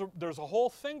 Well, there's a whole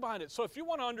thing behind it. So if you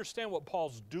want to understand what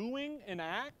Paul's doing in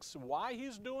Acts, why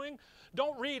he's doing,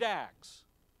 don't read Acts.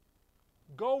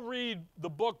 Go read the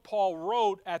book Paul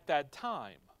wrote at that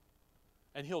time.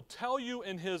 And he'll tell you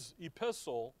in his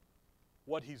epistle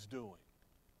what he's doing.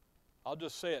 I'll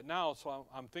just say it now, so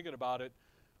I'm thinking about it.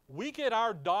 We get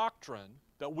our doctrine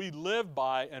that we live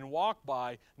by and walk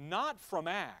by not from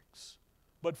Acts,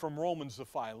 but from Romans to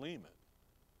Philemon.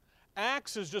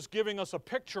 Acts is just giving us a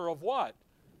picture of what?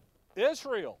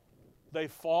 Israel.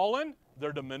 They've fallen,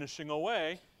 they're diminishing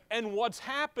away, and what's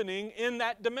happening in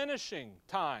that diminishing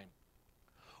time.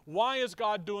 Why is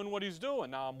God doing what he's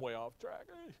doing? Now I'm way off track.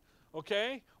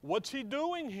 Okay, what's he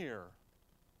doing here?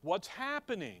 What's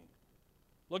happening?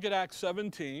 Look at Acts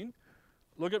 17.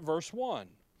 Look at verse 1.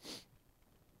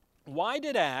 Why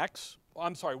did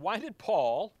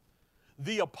Paul,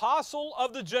 the apostle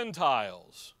of the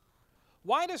Gentiles,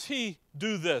 why does he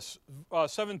do this?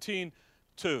 17:2.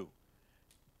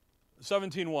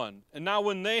 17:1. And now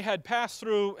when they had passed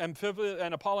through Amphipolis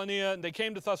and Apollonia, and they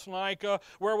came to Thessalonica,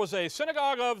 where was a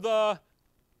synagogue of the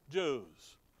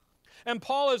Jews. And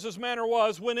Paul, as his manner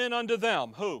was, went in unto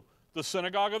them. Who? The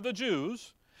synagogue of the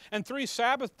Jews. And 3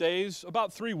 Sabbath days,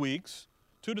 about 3 weeks,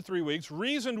 2 to 3 weeks,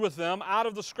 reasoned with them out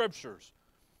of the Scriptures.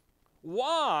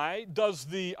 Why does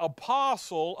the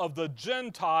apostle of the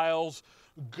Gentiles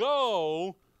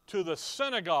go to the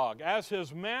synagogue, as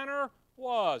his manner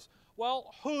was?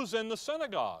 Well, who's in the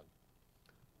synagogue?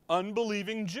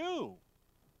 Unbelieving Jew.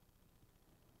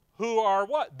 Who are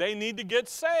what? They need to get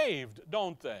saved,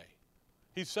 don't they?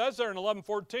 He says there in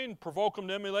 11:14, provoke them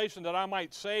to emulation that I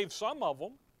might save some of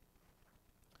them.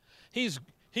 He's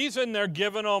in there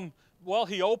giving them Well,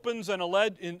 he opens and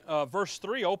in verse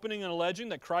 3, opening and alleging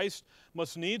that Christ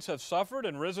must needs have suffered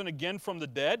and risen again from the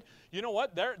dead. You know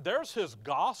what? There's his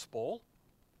gospel.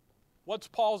 What's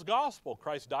Paul's gospel?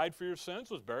 Christ died for your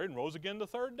sins, was buried, and rose again the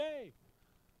third day.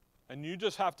 And you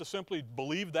just have to simply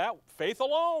believe that, faith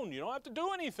alone. You don't have to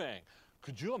do anything.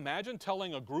 Could you imagine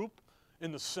telling a group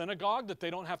in the synagogue that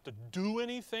they don't have to do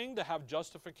anything to have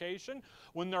justification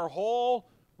when their whole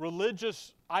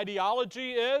religious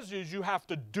ideology is you have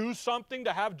to do something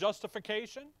to have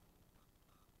justification?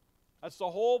 That's the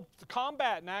whole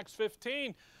combat in Acts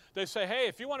 15. They say, hey,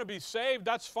 if you want to be saved,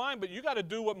 that's fine, but you got to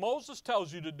do what Moses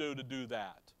tells you to do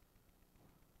that.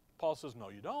 Paul says, no,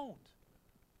 you don't.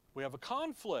 We have a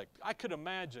conflict. I could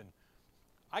imagine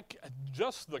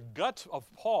just the guts of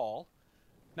Paul.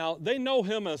 Now, they know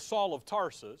him as Saul of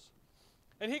Tarsus.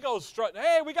 And he goes strutting,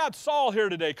 hey, we got Saul here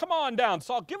today. Come on down,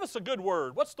 Saul. Give us a good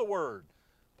word. What's the word?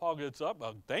 Paul gets up.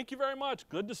 Thank you very much.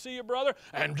 Good to see you, brother.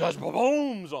 And just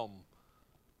booms them.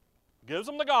 Gives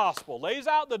them the gospel. Lays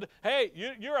out hey,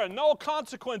 you're of no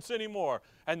consequence anymore.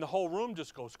 And the whole room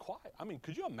just goes quiet. I mean,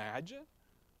 could you imagine?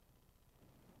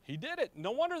 He did it.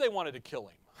 No wonder they wanted to kill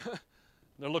him.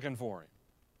 They're looking for him.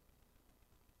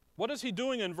 What is he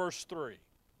doing in verse 3?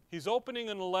 He's opening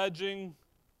and alleging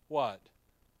what?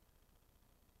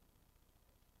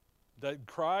 That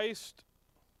Christ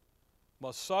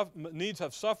needs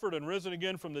have suffered and risen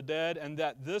again from the dead, and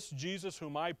that this Jesus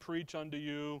whom I preach unto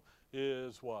you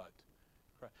is what?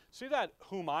 Christ. See that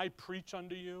whom I preach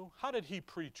unto you? How did he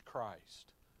preach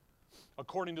Christ?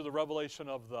 According to the revelation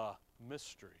of the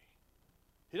mystery.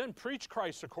 He didn't preach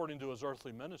Christ according to his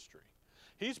earthly ministry.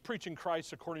 He's preaching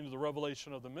Christ according to the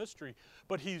revelation of the mystery,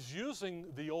 but he's using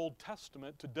the Old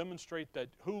Testament to demonstrate that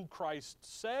who Christ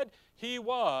said he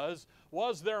was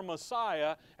their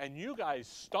Messiah, and you guys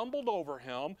stumbled over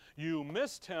him, you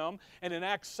missed him, and in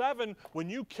Acts 7, when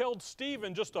you killed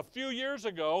Stephen just a few years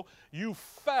ago, you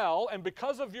fell, and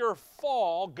because of your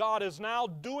fall, God is now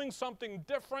doing something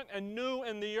different and new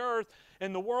in the earth,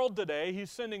 in the world today.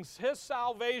 He's sending his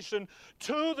salvation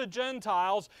to the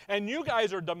Gentiles, and you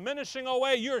guys are diminishing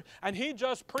away. And he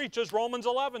just preaches Romans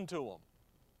 11 to them.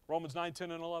 Romans 9,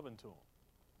 10, and 11 to them.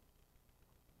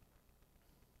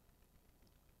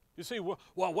 You see, well,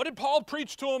 what did Paul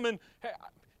preach to them? And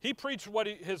he preached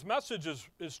his message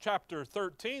is chapter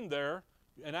 13 there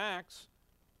in Acts.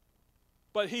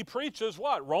 But he preaches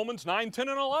what? Romans 9, 10,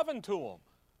 and 11 to them.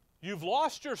 You've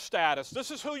lost your status.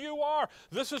 This is who you are.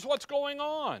 This is what's going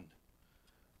on.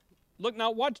 Look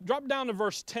now, drop down to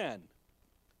verse 10.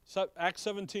 Acts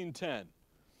 17:10.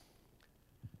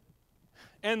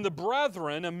 And the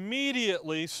brethren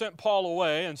immediately sent Paul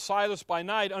away and Silas by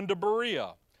night unto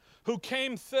Berea, who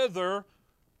came thither,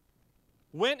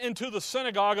 went into the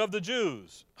synagogue of the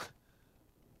Jews.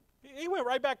 He went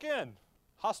right back in.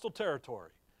 Hostile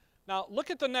territory. Now look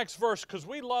at the next verse, because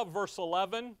we love verse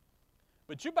 11.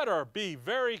 But you better be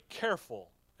very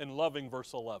careful in loving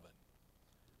verse 11.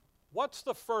 What's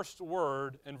the first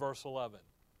word in verse 11?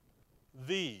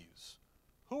 These.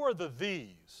 Who are the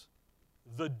these?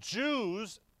 The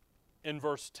Jews in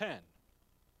verse 10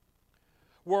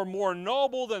 were more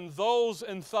noble than those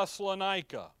in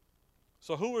Thessalonica.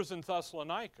 So who was in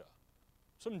Thessalonica?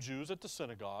 Some Jews at the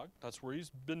synagogue. That's where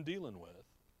he's been dealing with.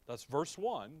 That's verse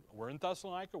 1. We're in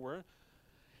Thessalonica.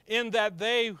 In that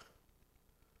they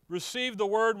received the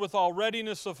word with all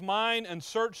readiness of mind and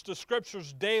searched the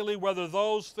Scriptures daily whether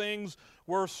those things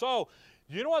were so.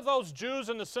 You know what those Jews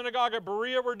in the synagogue at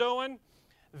Berea were doing?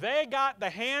 They got the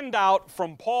handout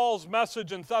from Paul's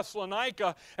message in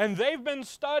Thessalonica, and they've been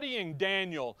studying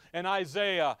Daniel and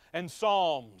Isaiah and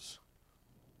Psalms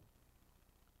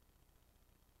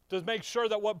to make sure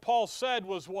that what Paul said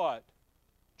was what?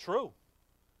 True.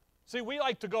 See, we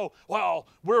like to go, well,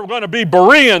 we're going to be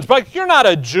Bereans, but you're not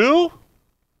a Jew.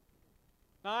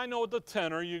 Now, I know the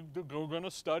tenor, you're going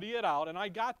to study it out, and I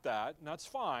got that, and that's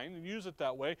fine, and use it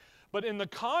that way. But in the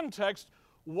context,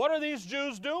 what are these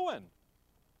Jews doing?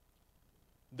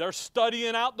 They're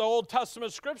studying out the Old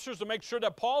Testament Scriptures to make sure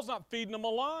that Paul's not feeding them a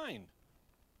line.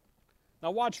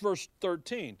 Now watch verse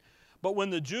 13. But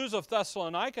when the Jews of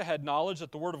Thessalonica had knowledge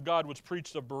that the word of God was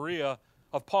preached of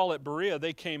Paul at Berea,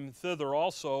 they came thither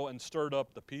also and stirred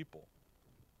up the people.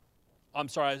 I'm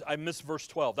sorry, I missed verse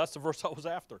 12. That's the verse I was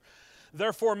after.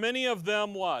 Therefore, many of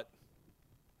them what?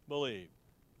 Believe.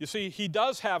 You see, he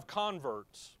does have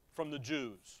converts from the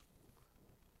Jews.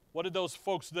 What did those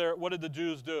folks there, what did the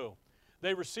Jews do?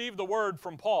 They received the word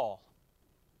from Paul.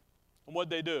 And what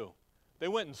did they do? They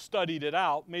went and studied it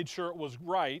out, made sure it was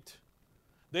right.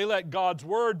 They let God's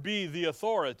word be the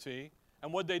authority.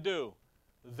 And what did they do?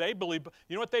 They believe,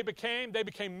 you know what they became? They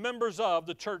became members of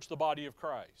the church, the body of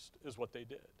Christ, is what they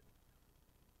did.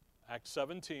 Acts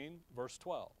 17, verse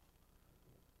 12.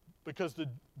 Because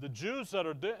the Jews that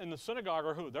are in the synagogue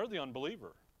are who? They're the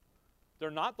unbeliever. They're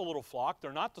not the little flock.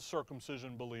 They're not the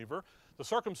circumcision believer. The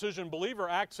circumcision believer,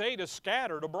 Acts 8, is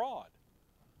scattered abroad.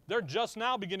 They're just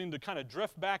now beginning to kind of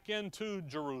drift back into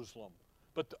Jerusalem.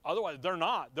 But otherwise, they're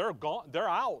not. They're gone. They're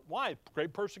out. Why?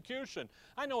 Great persecution.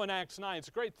 I know in Acts 9, it's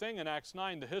a great thing in Acts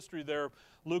 9, the history there,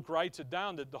 Luke writes it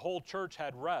down that the whole church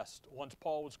had rest once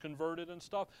Paul was converted and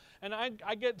stuff. And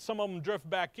I get some of them drift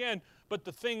back in. But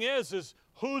the thing is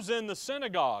who's in the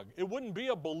synagogue? It wouldn't be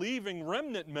a believing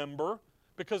remnant member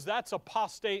because that's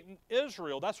apostate in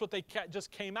Israel. That's what they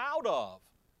just came out of.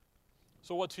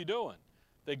 So what's he doing?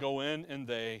 They go in and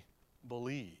they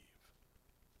believe.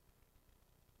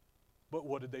 But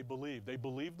what did they believe? They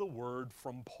believed the word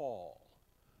from Paul.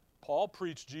 Paul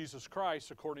preached Jesus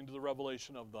Christ according to the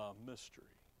revelation of the mystery.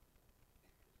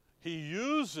 He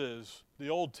uses the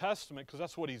Old Testament, because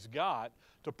that's what he's got,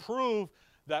 to prove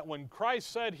that when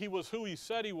Christ said he was who he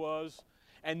said he was,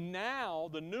 and now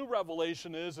the new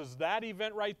revelation is that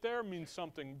event right there means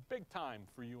something big time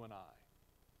for you and I.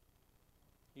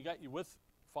 You with?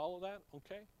 Follow that?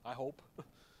 Okay, I hope.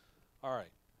 All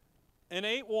right. In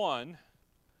 8:1,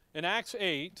 in Acts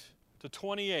 8 to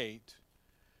 28,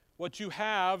 what you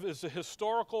have is a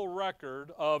historical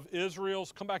record of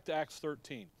Israel's, come back to Acts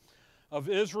 13, of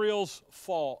Israel's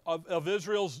fall, of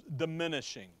Israel's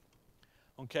diminishing.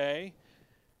 Okay?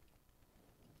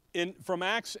 From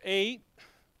Acts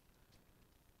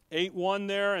 8:1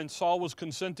 there, and Saul was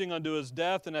consenting unto his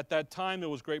death, and at that time there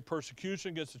was great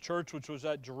persecution against the church which was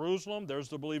at Jerusalem. There's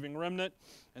the believing remnant,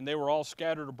 and they were all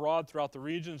scattered abroad throughout the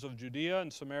regions of Judea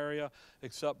and Samaria,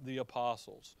 except the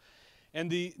apostles. And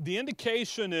the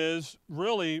indication is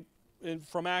really,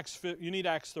 from Acts, you need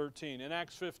Acts 13. In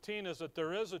Acts 15 is that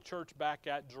there is a church back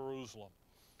at Jerusalem,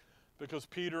 because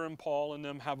Peter and Paul and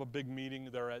them have a big meeting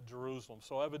there at Jerusalem.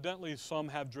 So evidently some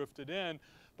have drifted in,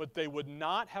 but they would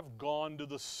not have gone to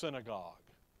the synagogue.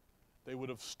 They would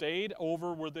have stayed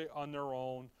over where they on their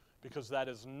own, because that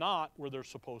is not where they're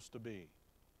supposed to be.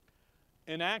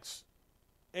 In Acts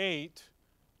 8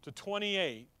 to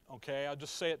 28, okay, I'll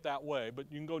just say it that way,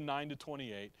 but you can go 9 to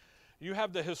 28, you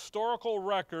have the historical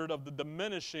record of the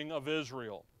diminishing of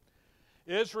Israel.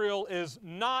 Israel is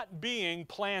not being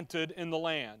planted in the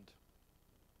land.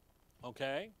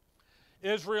 Okay?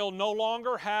 Israel no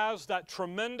longer has that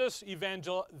tremendous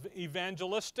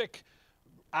evangelistic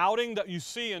outing that you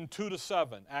see in 2 to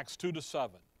 7, Acts 2 to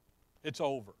 7. It's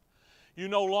over. You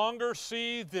no longer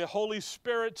see the Holy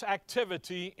Spirit's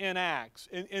activity in Acts,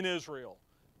 in Israel.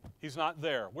 He's not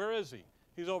there. Where is he?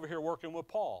 He's over here working with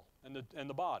Paul and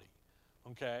the body.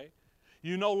 Okay?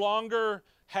 You no longer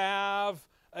have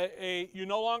you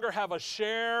no longer have a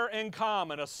share in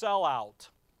common, a sellout.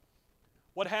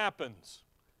 What happens?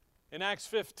 In Acts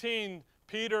 15,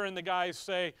 Peter and the guys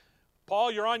say, Paul,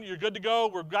 you're good to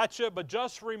go, we've got you, but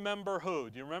just remember who?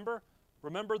 Do you remember?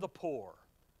 Remember the poor.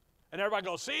 And everybody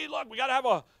goes, see, look, we gotta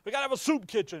have a soup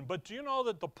kitchen. But do you know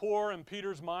that the poor in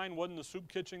Peter's mind wasn't the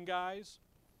soup kitchen guys?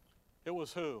 It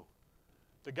was who?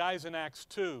 The guys in Acts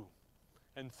 2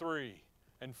 and 3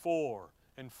 and 4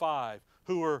 and 5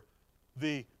 who were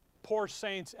the poor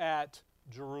saints at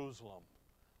Jerusalem.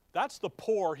 That's the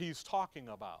poor he's talking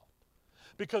about.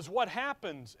 Because what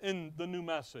happens in the new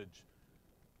message?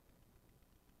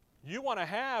 You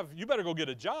better go get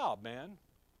a job, man.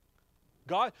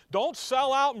 God, don't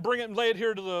sell out and bring it and lay it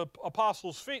here to the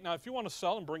apostles' feet. Now, if you want to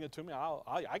sell and bring it to me,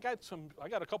 I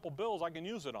got a couple bills I can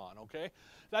use it on, okay?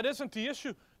 That isn't the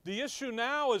issue. The issue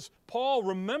now is, Paul,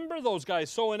 remember those guys.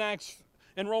 So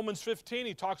in Romans 15,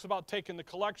 he talks about taking the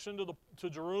collection to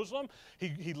Jerusalem.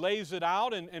 He lays it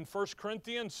out in 1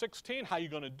 Corinthians 16, how you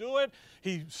going to do it.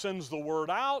 He sends the word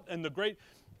out, and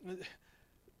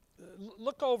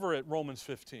look over at Romans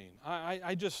 15.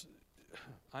 I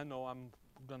know I'm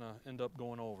going to end up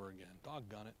going over again.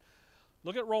 Doggone it.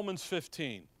 Look at Romans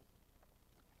 15,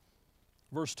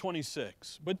 verse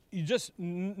 26. But you just,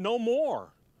 no more.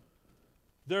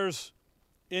 There's,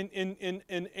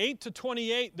 in 8 to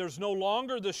 28, there's no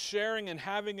longer the sharing and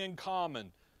having in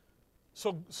common.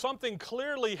 So something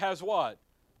clearly has what?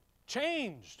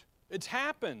 Changed. It's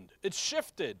happened. It's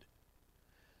shifted.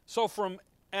 So from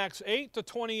Acts 8 to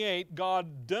 28,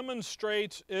 God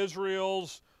demonstrates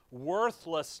Israel's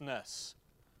worthlessness,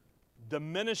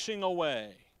 diminishing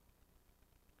away.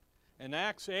 And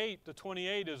Acts 8 to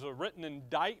 28 is a written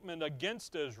indictment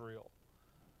against Israel.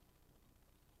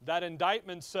 That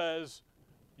indictment says,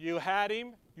 you had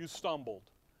him, you stumbled.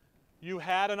 You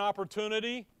had an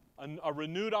opportunity, a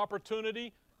renewed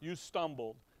opportunity, You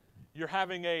stumbled. You're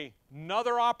having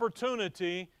another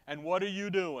opportunity, and what are you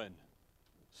doing?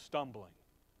 Stumbling.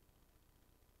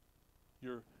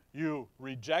 You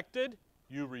rejected,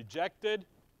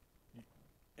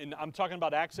 and I'm talking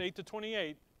about Acts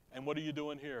 8-28, and what are you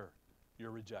doing here?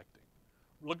 You're rejecting.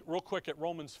 Look real quick at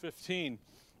Romans 15,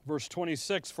 verse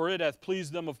 26. For it hath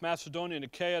pleased them of Macedonia and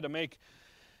Achaia to make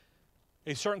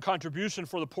a certain contribution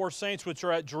for the poor saints which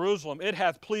are at Jerusalem. It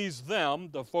hath pleased them,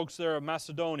 the folks there of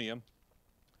Macedonia,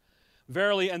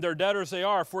 verily, and their debtors they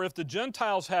are. For if the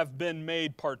Gentiles have been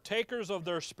made partakers of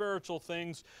their spiritual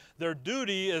things, their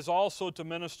duty is also to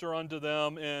minister unto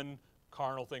them in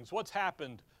carnal things. What's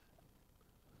happened?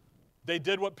 They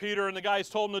did what Peter and the guys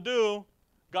told them to do.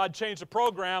 God changed the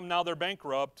program. Now they're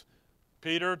bankrupt.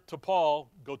 Peter to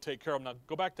Paul, go take care of them. Now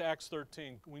go back to Acts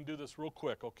 13. We can do this real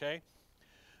quick, okay?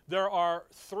 There are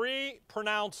 3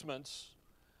 pronouncements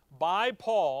by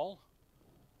Paul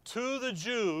to the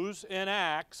Jews in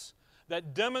Acts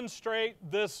that demonstrate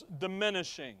this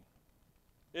diminishing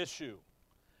issue.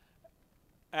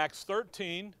 Acts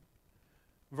 13,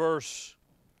 verse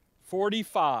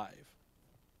 45.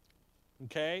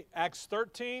 Okay? Acts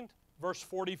 13, verse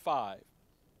 45.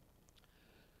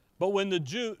 But when the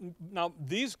Jews, now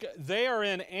they are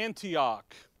in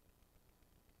Antioch.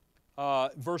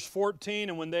 Verse 14,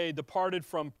 and when they departed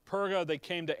from Perga, they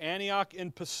came to Antioch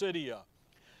in Pisidia.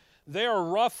 They are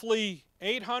roughly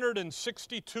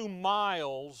 862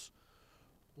 miles,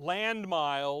 land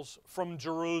miles, from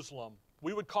Jerusalem.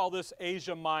 We would call this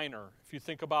Asia Minor, if you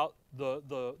think about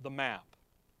the map.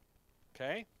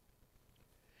 Okay?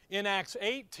 In Acts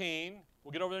 18,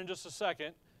 we'll get over there in just a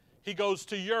second, he goes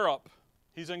to Europe.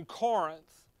 He's in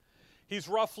Corinth. He's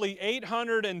roughly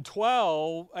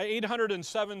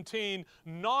 817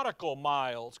 nautical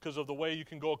miles because of the way you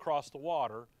can go across the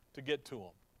water to get to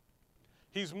him.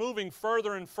 He's moving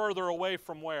further and further away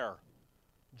from where?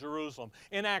 Jerusalem.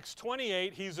 In Acts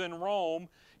 28, he's in Rome.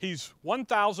 He's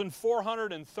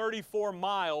 1,434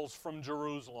 miles from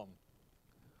Jerusalem.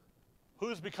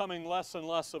 Who's becoming less and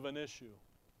less of an issue?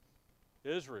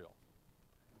 Israel.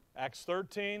 Acts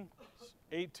 13,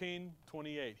 18,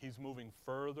 28. He's moving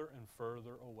further and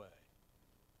further away.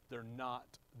 They're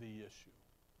not the issue.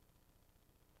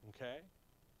 Okay?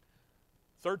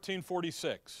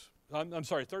 1346. I'm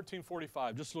sorry,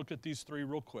 1345. Just look at these 3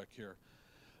 real quick here.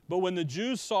 But when the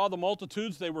Jews saw the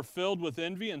multitudes, they were filled with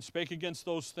envy and spake against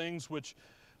those things which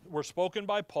were spoken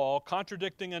by Paul,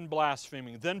 contradicting and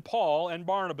blaspheming. Then Paul and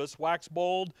Barnabas waxed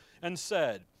bold and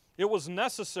said, it was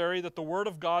necessary that the word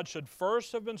of God should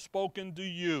first have been spoken to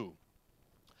you.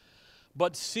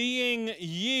 But seeing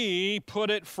ye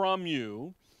put it from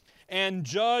you, and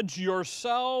judge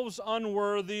yourselves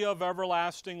unworthy of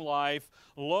everlasting life,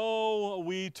 lo,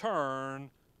 we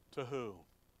turn to who?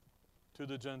 To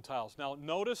the Gentiles. Now,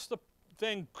 notice the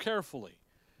thing carefully.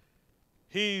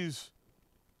 He's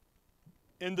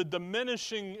in the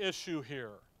diminishing issue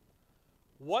here.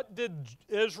 What did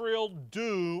Israel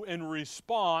do in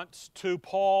response to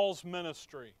Paul's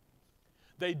ministry?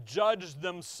 They judged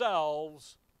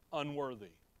themselves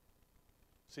unworthy.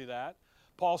 See that?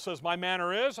 Paul says, my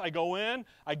manner is, I go in,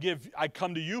 I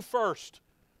come to you first.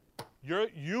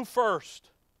 You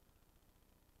first.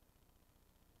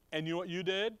 And you know what you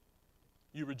did?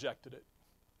 You rejected it.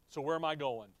 So where am I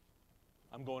going?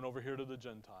 I'm going over here to the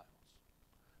Gentiles.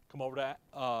 Come over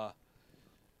to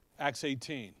Acts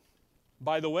 18.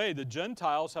 By the way, the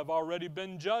Gentiles have already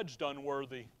been judged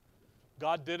unworthy.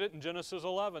 God did it in Genesis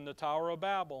 11, the Tower of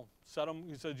Babel.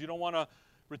 He said, you don't want to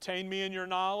retain me in your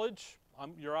knowledge?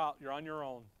 You're out. You're on your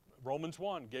own. Romans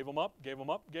 1, gave them up, gave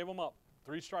them up, gave them up.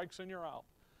 3 strikes and you're out.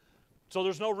 So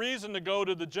there's no reason to go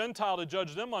to the Gentile to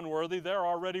judge them unworthy. They're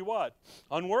already what?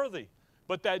 Unworthy.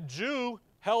 But that Jew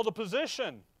held a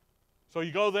position. So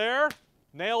you go there,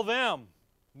 nail them.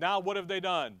 Now what have they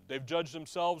done? They've judged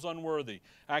themselves unworthy.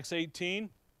 Acts 18,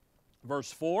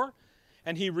 verse 4.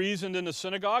 And he reasoned in the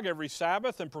synagogue every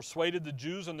Sabbath and persuaded the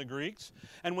Jews and the Greeks.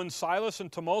 And when Silas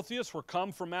and Timotheus were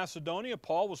come from Macedonia,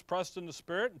 Paul was pressed in the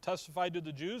Spirit and testified to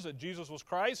the Jews that Jesus was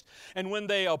Christ. And when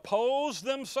they opposed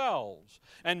themselves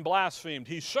and blasphemed,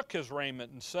 he shook his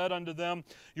raiment and said unto them,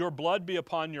 your blood be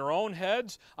upon your own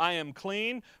heads. I am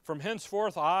clean. From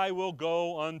henceforth I will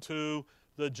go unto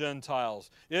the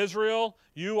Gentiles. Israel,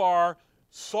 you are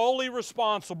solely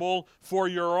responsible for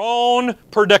your own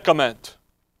predicament.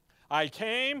 I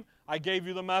came, I gave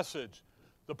you the message.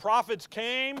 The prophets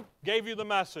came, gave you the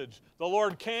message. The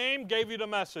Lord came, gave you the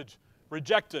message.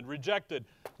 Rejected, rejected.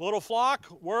 Little flock,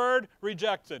 word,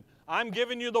 rejected. I'm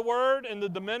giving you the word and the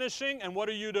diminishing, and what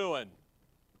are you doing?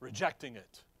 Rejecting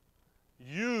it.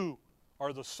 You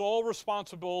are the sole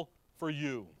responsible for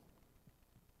you.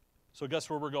 So guess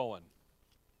where we're going?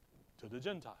 To the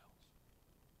Gentiles.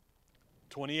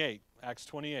 28, Acts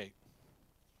 28.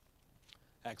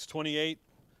 Acts 28,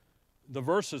 the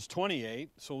verse is 28,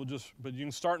 so but you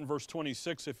can start in verse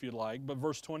 26 if you'd like, but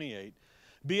verse 28.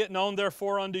 Be it known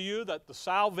therefore unto you that the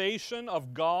salvation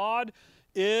of God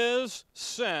is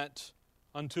sent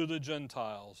unto the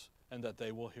Gentiles, and that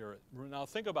they will hear it. Now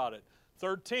think about it.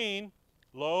 13,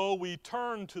 lo, we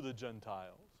turn to the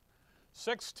Gentiles.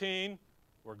 16,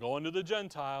 we're going to the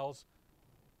Gentiles.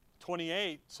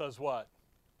 28 says what?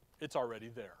 It's already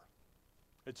there.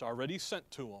 It's already sent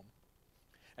to them.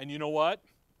 And you know what?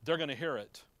 They're going to hear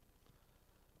it.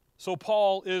 So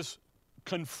Paul is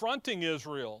confronting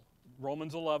Israel,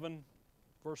 Romans 11,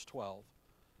 verse 12,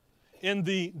 in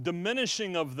the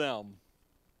diminishing of them.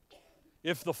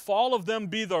 If the fall of them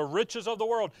be the riches of the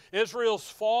world. Israel's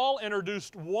fall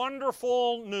introduced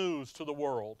wonderful news to the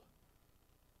world.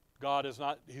 God is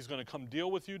not, He's going to come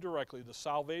deal with you directly. The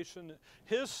salvation,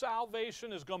 His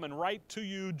salvation is coming right to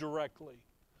you directly.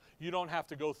 You don't have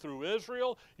to go through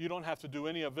Israel. You don't have to do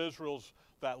any of Israel's,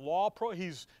 that law.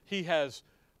 He has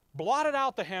blotted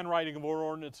out the handwriting of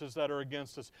ordinances that are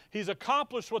against us. He's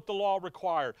accomplished what the law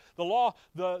required. The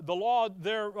law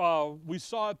there, we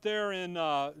saw it there in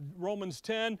Romans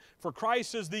 10, for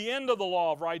Christ is the end of the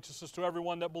law of righteousness to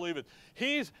everyone that believeth.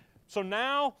 So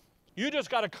now, you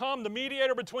just got to come. The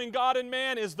mediator between God and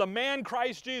man is the man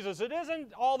Christ Jesus. It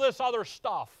isn't all this other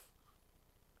stuff.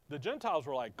 The Gentiles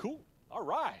were like, cool, all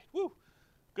right, woo,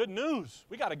 good news.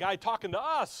 We got a guy talking to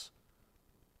us.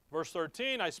 Verse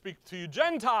 13, I speak to you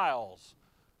Gentiles.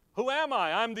 Who am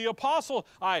I? I'm the apostle.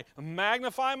 I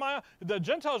magnify The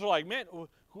Gentiles are like, man,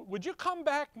 would you come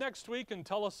back next week and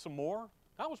tell us some more?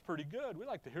 That was pretty good. We'd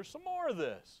like to hear some more of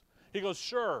this. He goes,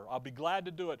 sure, I'll be glad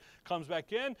to do it. Comes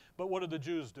back in, but what did the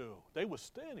Jews do? They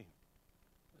withstood him.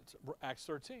 It's Acts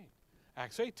 13,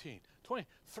 Acts 18, 20.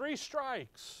 3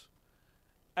 strikes.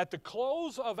 At the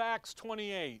close of Acts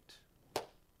 28,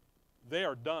 they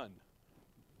are done.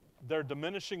 Their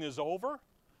diminishing is over.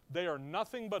 They are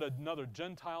nothing but another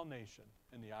Gentile nation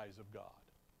in the eyes of God.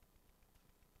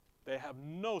 They have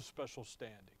no special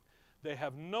standing. They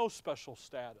have no special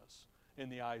status in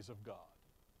the eyes of God.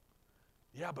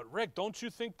 Yeah, but Rick, don't you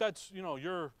think that's,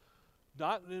 you're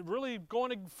not really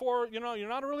going for, you're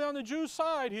not really on the Jews'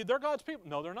 side. They're God's people.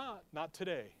 No, they're not. Not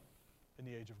today in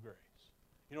the age of grace.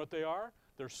 You know what they are?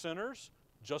 They're sinners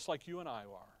just like you and I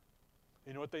are.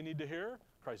 You know what they need to hear?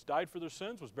 Christ died for their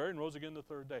sins, was buried, and rose again the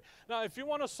 3rd day. Now, if you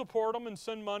want to support them and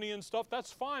send money and stuff,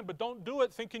 that's fine, but don't do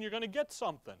it thinking you're going to get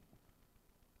something.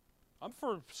 I'm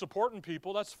for supporting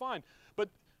people, that's fine. But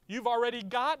you've already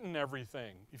gotten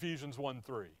everything, Ephesians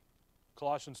 1:3.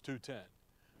 Colossians 2:10.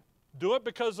 Do it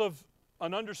because of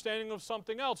an understanding of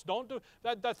something else. Don't do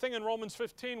that thing in Romans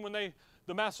 15 when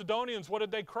the Macedonians, what did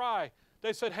they cry?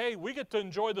 They said, hey, we get to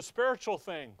enjoy the spiritual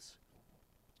things.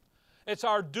 It's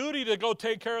our duty to go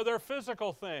take care of their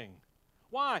physical thing.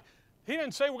 Why? He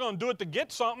didn't say we're going to do it to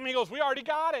get something. He goes, we already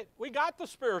got it. We got the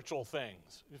spiritual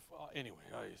things. Anyway,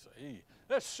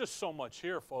 there's just so much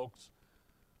here, folks.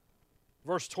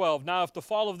 Verse 12, now if the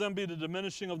fall of them be the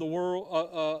diminishing of the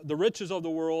world, the riches of the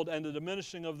world, and the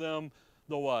diminishing of them,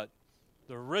 the what?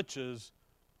 The riches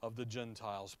of the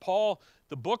Gentiles. Paul,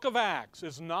 the book of Acts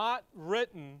is not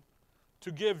written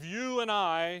to give you and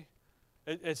I,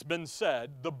 it's been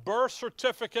said, the birth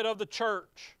certificate of the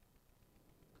church.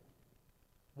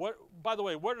 By the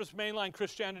way, where does mainline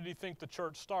Christianity think the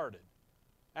church started?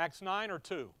 Acts 9 or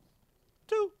 2?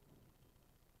 2.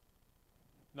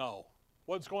 No.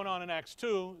 What's going on in Acts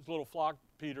 2 is little flock,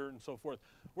 Peter, and so forth.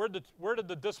 Where did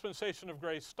the dispensation of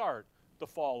grace start? The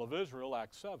fall of Israel,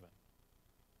 Acts 7.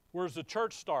 Where does the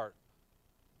church start?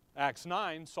 Acts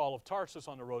 9, Saul of Tarsus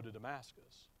on the road to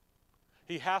Damascus.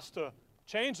 He has to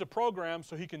change the program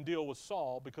so he can deal with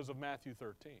Saul because of Matthew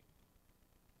 13.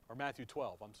 Or Matthew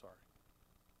 12, I'm sorry.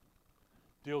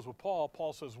 Deals with Paul.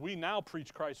 Paul says, we now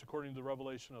preach Christ according to the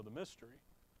revelation of the mystery.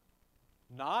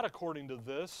 Not according to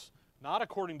this, not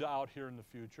according to out here in the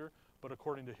future, but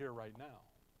according to here right now.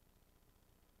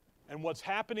 And what's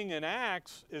happening in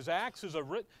Acts is a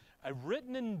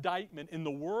written indictment in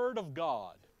the Word of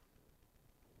God.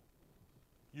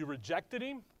 You rejected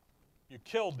him, you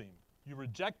killed him. You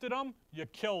rejected him, you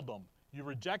killed him. You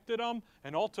rejected him,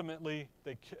 and ultimately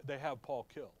they have Paul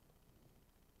killed.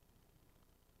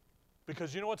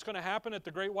 Because you know what's going to happen at the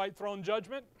great white throne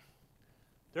judgment?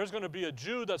 There's going to be a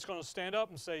Jew that's going to stand up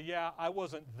and say, yeah, I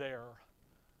wasn't there.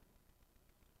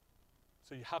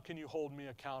 So how can you hold me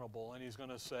accountable? And he's going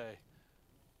to say,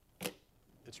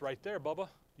 it's right there, Bubba.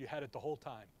 You had it the whole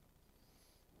time.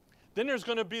 Then there's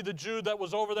going to be the Jew that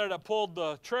was over there that pulled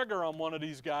the trigger on one of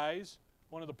these guys,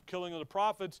 one of the killing of the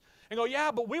prophets, and go,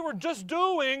 yeah, but we were just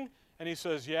doing, and he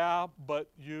says, yeah, but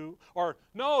you, or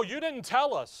no, you didn't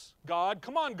tell us, God.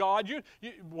 Come on, God.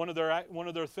 One of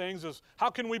their things is, how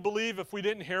can we believe if we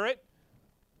didn't hear it?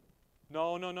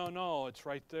 No, no, no, no, it's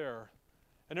right there.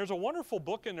 And there's a wonderful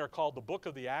book in there called the Book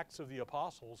of the Acts of the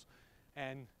Apostles,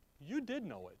 and you did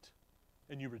know it,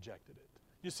 and you rejected it.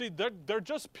 You see, they're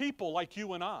just people like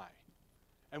you and I,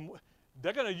 and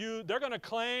they're going to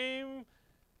claim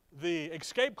the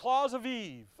escape clause of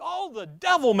Eve. Oh, the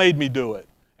devil made me do it.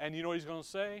 And you know what he's going to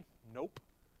say? Nope.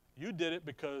 You did it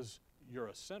because you're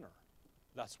a sinner.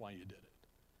 That's why you did it.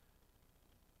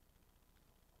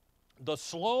 The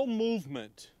slow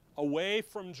movement away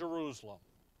from Jerusalem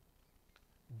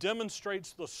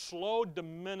demonstrates the slow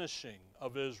diminishing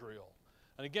of Israel.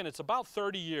 And again, it's about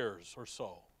 30 years or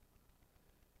so.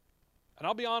 And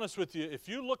I'll be honest with you, if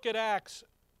you look at Acts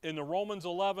in the Romans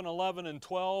 11, 11, and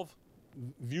 12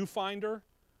 viewfinder,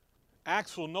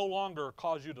 Acts will no longer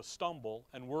cause you to stumble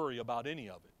and worry about any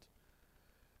of it.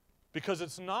 Because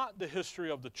it's not the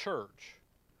history of the church,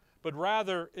 but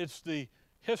rather it's the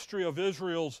history of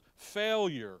Israel's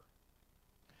failure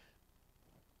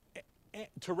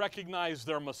to recognize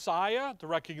their Messiah, to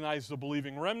recognize the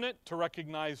believing remnant, to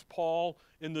recognize Paul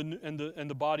in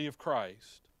the body of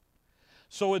Christ.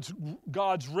 So it's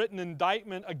God's written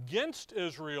indictment against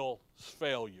Israel's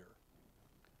failure.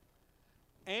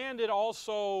 And it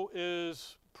also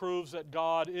proves that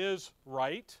God is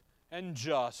right and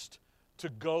just to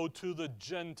go to the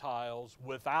Gentiles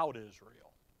without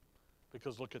Israel.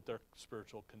 Because look at their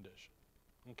spiritual condition.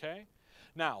 Okay?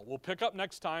 Now, we'll pick up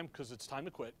next time, because it's time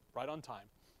to quit, right on time.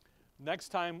 Next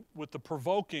time with the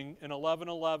provoking in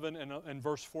 11:11 and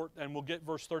verse 4, and we'll get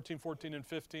verse 13, 14, and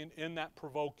 15 in that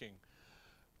provoking.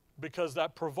 Because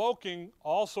that provoking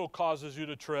also causes you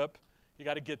to trip. You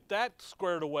got to get that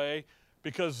squared away,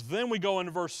 because then we go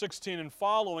into verse 16 and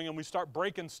following, and we start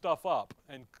breaking stuff up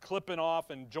and clipping off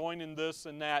and joining this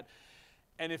and that.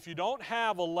 And if you don't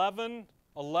have 11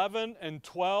 and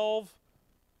 12,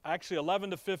 actually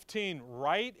 11 to 15,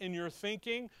 right in your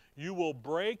thinking, you will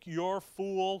break your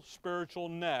fool spiritual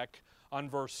neck on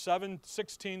verse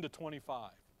 16 to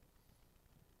 25.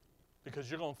 Because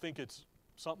you're going to think it's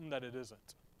something that it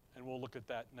isn't. And we'll look at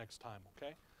that next time,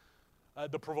 okay?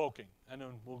 The provoking, and then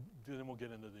we'll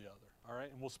get into the other, all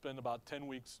right? And we'll spend about 10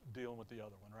 weeks dealing with the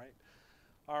other one, right?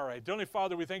 All right. Heavenly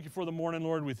Father, we thank you for the morning,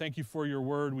 Lord. We thank you for your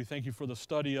word. We thank you for the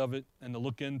study of it and to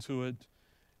look into it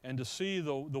and to see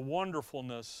the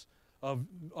wonderfulness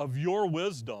of your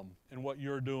wisdom in what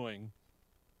you're doing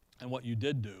and what you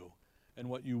did do and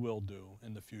what you will do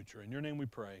in the future. In your name we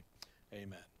pray,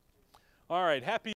 amen. All right. Happy